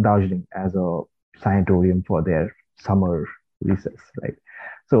Darjeeling as a sanatorium for their summer recess, right?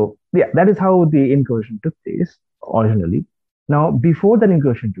 So yeah, that is how the incursion took place originally. Now, before that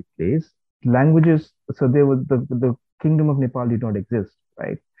incursion took place, languages, so there was the kingdom of Nepal did not exist,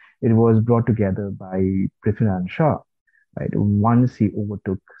 right? It was brought together by Prithviraj Shah, right? Once he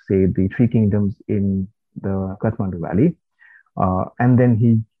overtook, say, the three kingdoms in the Kathmandu Valley, and then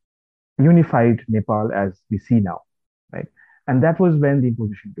he unified Nepal as we see now, right? And that was when the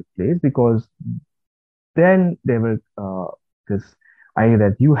imposition took place because then there were this idea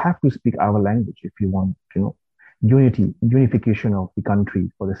that you have to speak our language if you want, unification of the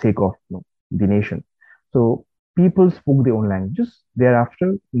country for the sake of the nation. So people spoke their own languages.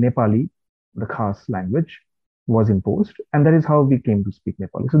 Thereafter, Nepali, the Khas language, was imposed, and that is how we came to speak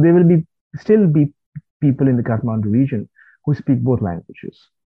Nepali. So there will be still be people in the Kathmandu region who speak both languages,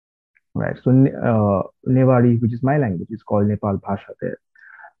 right? So Newari, which is my language, is called Nepal Bhasha there.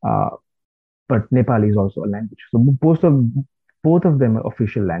 Uh, but Nepali is also a language. So both of them are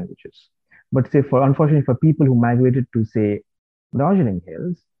official languages. But say for unfortunately for people who migrated to say Darjeeling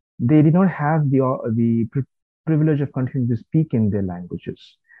Hills, they did not have the privilege of continuing to speak in their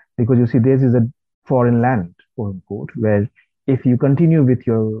languages because you see this is a foreign land, quote unquote, where if you continue with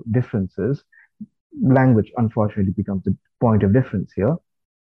your differences, language unfortunately becomes the point of difference here.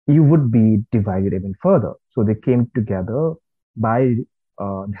 You would be divided even further. So they came together by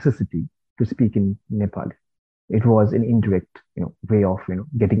necessity to speak in Nepali. It was an indirect, way of,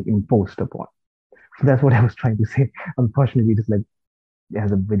 getting imposed upon. So that's what I was trying to say. Unfortunately, it is like it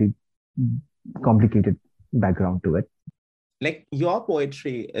has a very complicated background to it. Like, your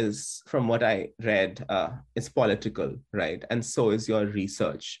poetry is, from what I read, is political, right? And so is your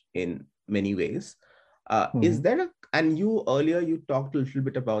research in many ways. Is Mhm. there and you earlier you talked a little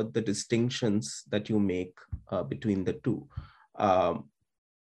bit about the distinctions that you make between the two, um,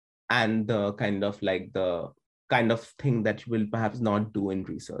 and the kind of thing that you will perhaps not do in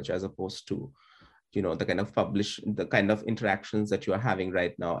research, as opposed to the kind of the kind of interactions that you are having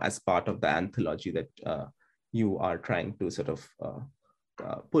right now as part of the anthology that you are trying to sort of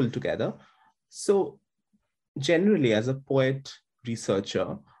pull together. So generally, as a poet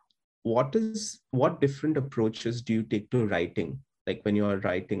researcher, what different approaches do you take to writing? Like when you are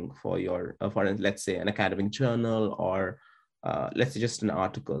writing for let's say an academic journal, or let's say just an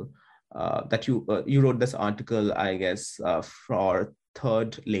article that you wrote this article, I guess, for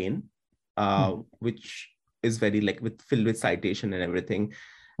Third Lane, Mm, which is very like filled with citation and everything.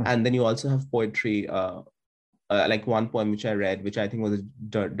 mm, And then you also have poetry, like one poem which I read, which I think was a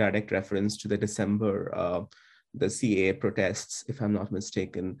direct reference to the December, the CA protests, if I'm not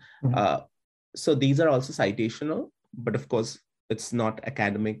mistaken. mm. Uh, so these are also citational, but of course it's not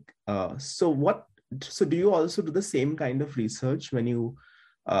academic. So do you also do the same kind of research when you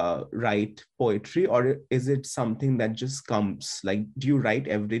write poetry, or is it something that just comes? Like, do you write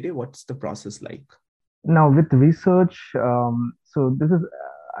every day? What's the process like? Now with research, so this is,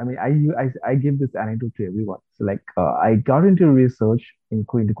 I mean, I give this anecdote to everyone. So like, I got into research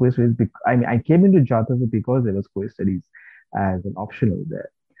into queer studies. I mean, I came into Jatava because there was queer studies as an optional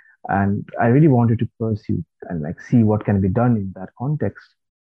there, and I really wanted to pursue and like see what can be done in that context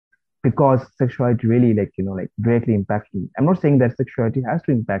because sexuality really like like directly impacts me. I'm not saying that sexuality has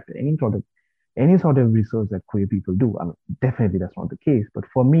to impact any sort of research that queer people do. I mean, definitely that's not the case. But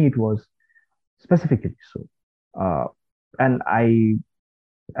for me, it was specifically so. Uh, and I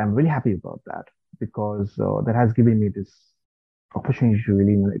am really happy about that because that has given me this opportunity to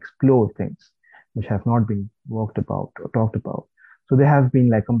really explore things which have not been worked about or talked about. So there have been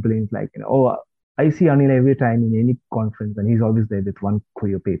like complaints like, oh, I see Anil every time in any conference and he's always there with one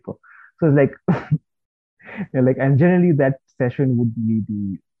queer paper. So it's like, like, and generally that session would be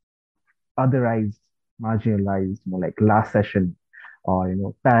the otherized, marginalized, like last session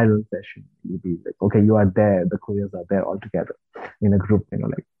or parallel session. You'd be like, okay, you are there, the queers are there all together in a group,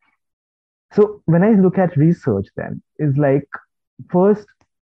 like. So when I look at research, then is like first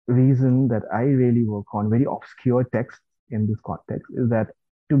reason that I really work on very obscure texts in this context is that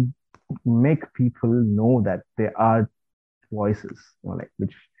to make people know that there are voices, like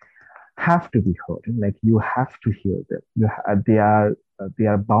which have to be heard. Like you have to hear them. They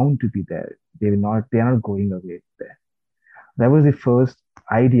are bound to be there. They are not going away there. That was the first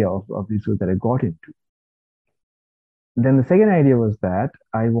idea of research that I got into. Then the second idea was that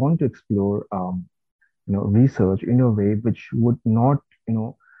I want to explore research in a way which would not you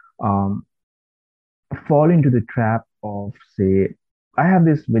know um, fall into the trap of say I have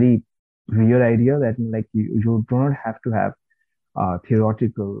this very weird idea that like you do not have to have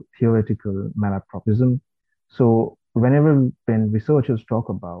theoretical malapropism. So whenever when researchers talk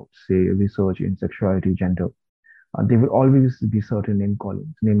about, say, research in sexuality, gender, there will always be certain name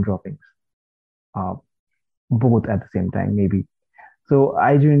callings, name droppings, uh, both at the same time, maybe. So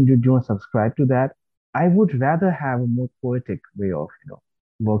I do not subscribe to that. I would rather have a more poetic way of,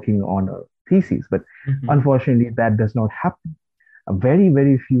 working on a thesis, but Mhm. unfortunately, that does not happen.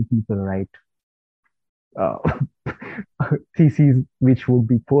 Very few people write uh, theses which would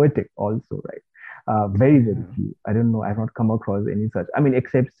be poetic also, right? Very Yeah. few. I don't know. I've not come across any such. I mean,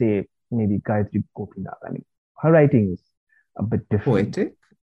 except say maybe Gayatri Gopinath. I mean, her writing is a bit different. Poetic,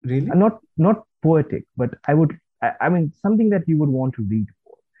 really? Not poetic, but I mean, something that you would want to read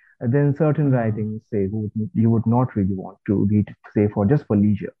for. And then certain Uh, writings, say, you would not really want to read, say, for just for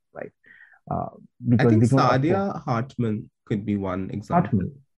leisure, right? Uh, I because think we cannot afford. Sadia Hartman could be one example.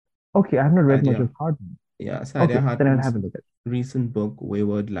 Hartman. Okay, I have not read much Sadia, of Hartman. yeah, Sadia Okay, then I'll Hartman's have a look at recent book,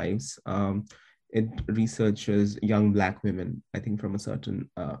 Wayward Lives, it researches young Black women, I think from a certain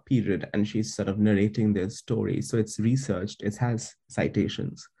period, and she's sort of narrating their story. So it's researched, it has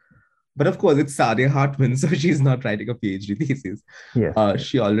citations. But of course, it's Sadia Hartman, so she's not writing a PhD thesis. it. Yes, yes.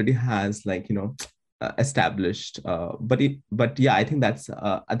 She already has like established. But yeah, I think that's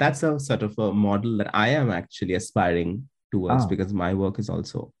a sort of a model that I am actually aspiring towards Ah, because my work is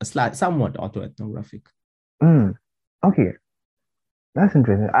also somewhat autoethnographic. mm, okay, that's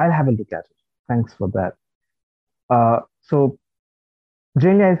interesting. I'll have a look at it. Thanks for that. So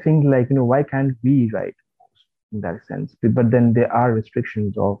generally, I think like why can't we write in that sense? But then there are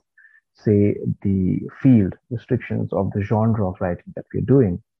restrictions of, say, the field, restrictions of the genre of writing that we're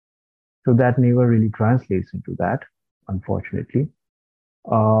doing. So that never really translates into that, unfortunately.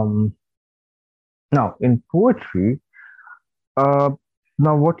 Um, Now in poetry, uh,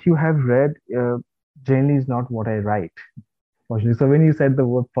 now what you have read generally is not what I write. Fortunately. So when you said the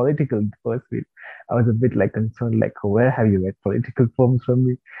word political in the first week, I was a bit like concerned, like where have you read political poems from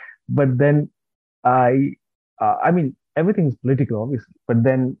me? But then I mean, everything is political, obviously, but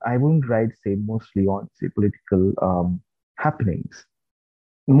then I wouldn't write, say, mostly on, say, political happenings.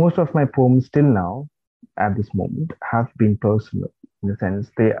 Most of my poems till now, at this moment, have been personal in the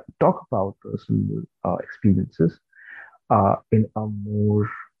sense they talk about personal experiences in a more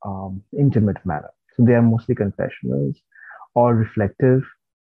intimate manner. So they are mostly confessionals or reflective,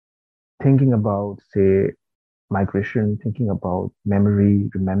 thinking about, say, migration, thinking about memory,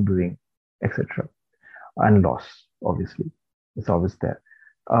 remembering, etc., and loss, obviously. It's always there.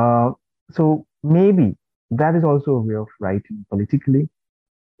 Uh, so maybe that is also a way of writing politically.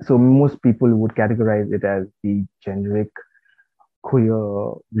 So most people would categorize it as the generic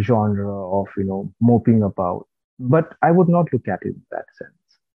queer genre of, moping about. But I would not look at it in that sense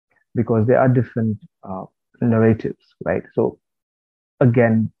because there are different narratives, right? So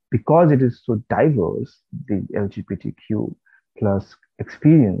again, because it is so diverse, the LGBTQ plus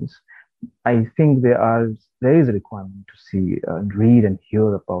experience, I think there is a requirement to see and read and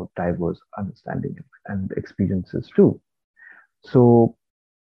hear about diverse understanding and experiences too. So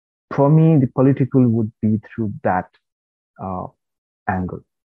for me, the political would be through that uh, angle,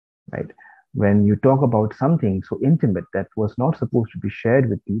 right? When you talk about something so intimate that was not supposed to be shared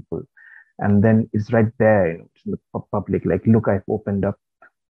with people, and then it's right there, it's in the public, like, look, I've opened up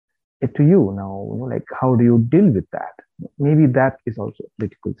it to you now, like, how do you deal with that? Maybe that is also a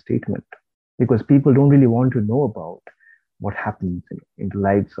political statement because people don't really want to know about what happens in the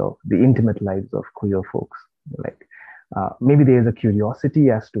lives of the intimate lives of queer folks. Like, maybe there's a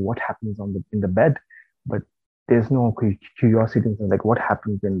curiosity as to what happens in the bed, but there's no curiosity in like what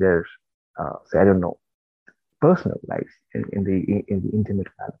happens in their, say, I don't know, personal lives in the intimate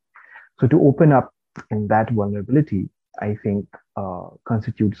manner. So to open up in that vulnerability, I think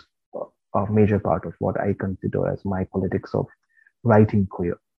constitutes a major part of what I consider as my politics of writing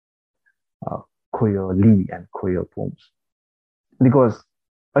uh, queerly and queer poems. Because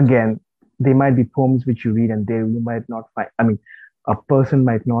again, they might be poems which you read and they you might not find. I mean, a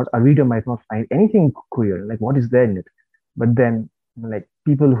reader might not find anything queer. Like, what is there in it? But then, like,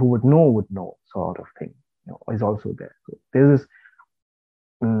 people who would know, sort of thing, is also there. So there's this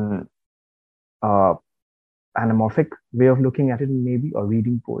um, uh, anamorphic way of looking at it, maybe, or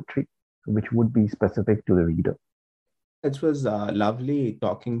reading poetry, which would be specific to the reader. It was lovely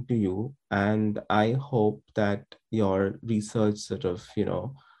talking to you, and I hope that your research sort of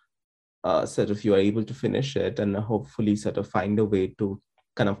you are able to finish it and hopefully sort of find a way to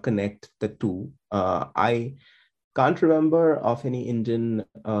kind of connect the two. I can't remember of any Indian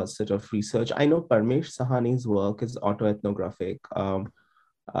sort of research. I know Parmesh Sahani's work is autoethnographic.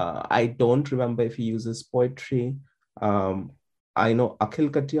 I don't remember if he uses poetry. Um, I know Akhil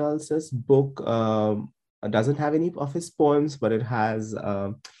Katyal's book doesn't have any of his poems, but it has.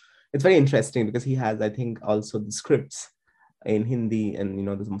 It's very interesting because he has, I think, also the scripts in Hindi, and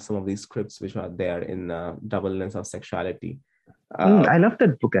there's some of these scripts which are there in Doubleness of Sexuality. I love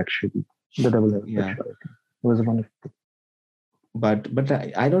that book actually, The Double Life of Yeah, Sexuality. It was a wonderful but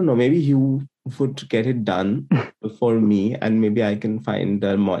I don't know. Maybe you would get it done before me, and maybe I can find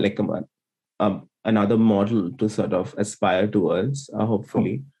more like another model to sort of aspire towards. book.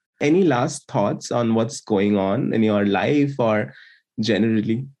 Hopefully, any last thoughts on what's going on in your life or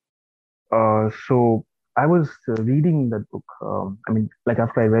generally? So I was reading that book. I mean, like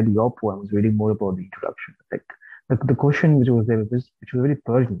after I read your poem, I was reading more about the introduction. Like the question which was there, which was very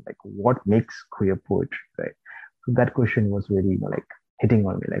pertinent. Like, what makes queer poetry, right? So that question was really, like hitting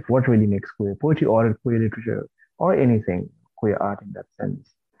on me. Like, what really makes queer poetry or queer literature or anything queer art in that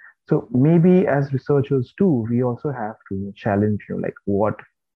sense? So maybe as researchers too, we also have to challenge, like what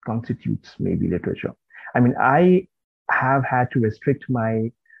constitutes maybe literature. I mean, I have had to restrict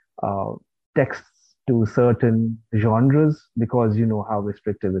my uh, texts to certain genres because you know how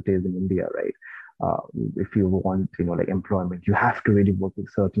restrictive it is in India, right? Uh, if you want, like employment, you have to really work with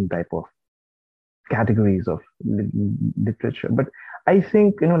certain type of categories of literature. But I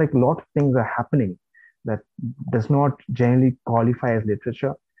think, like a lot of things are happening that does not generally qualify as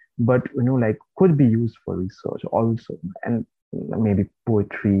literature, but like could be used for research also, and maybe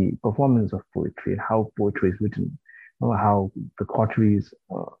poetry, performance of poetry, and how poetry is written, how the coteries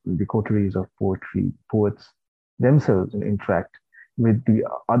of poetry, poets themselves interact with the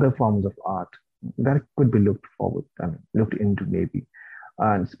other forms of art that could be looked forward and looked into maybe,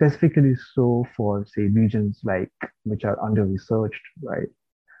 and specifically so for say regions like which are under researched, right?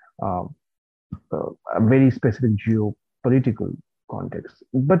 Um, a very specific geopolitical context,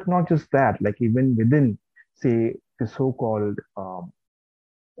 but not just that. Like even within, say, the so-called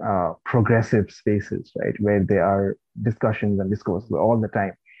progressive spaces, right, where there are discussions and discourses all the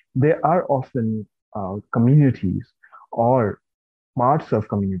time, there are often communities or parts of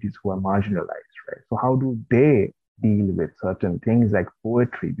communities who are marginalized, right? So how do they deal with certain things like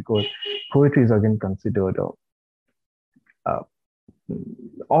poetry? Because poetry is again considered a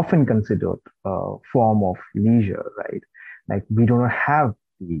often considered a form of leisure, right? Like we do not have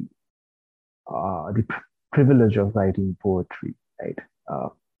the privilege of writing poetry, right? Uh,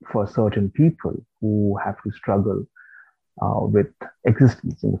 for certain people who have to struggle with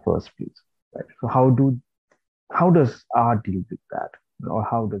existence in the first place, right? So how does art deal with that, or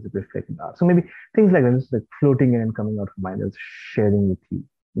how does it reflect in art? So maybe things like this, like floating in and coming out of mind, is sharing with you.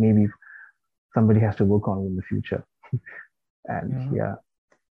 Maybe somebody has to work on it in the future, and Yeah. yeah.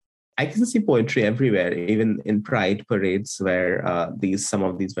 I can see poetry everywhere, even in pride parades, where some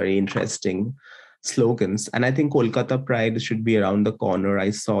of these very interesting slogans. And I think Kolkata Pride should be around the corner. I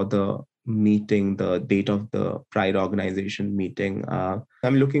saw the meeting, the date of the Pride organization meeting.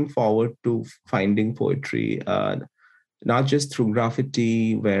 I'm looking forward to finding poetry, not just through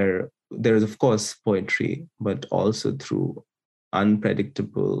graffiti, where there is of course poetry, but also through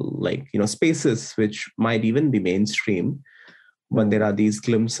unpredictable, like spaces which might even be mainstream, but there Mm. are these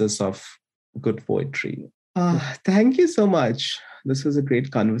glimpses of good poetry. Thank you so much. This was a great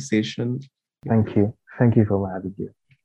conversation. Thank you for having you.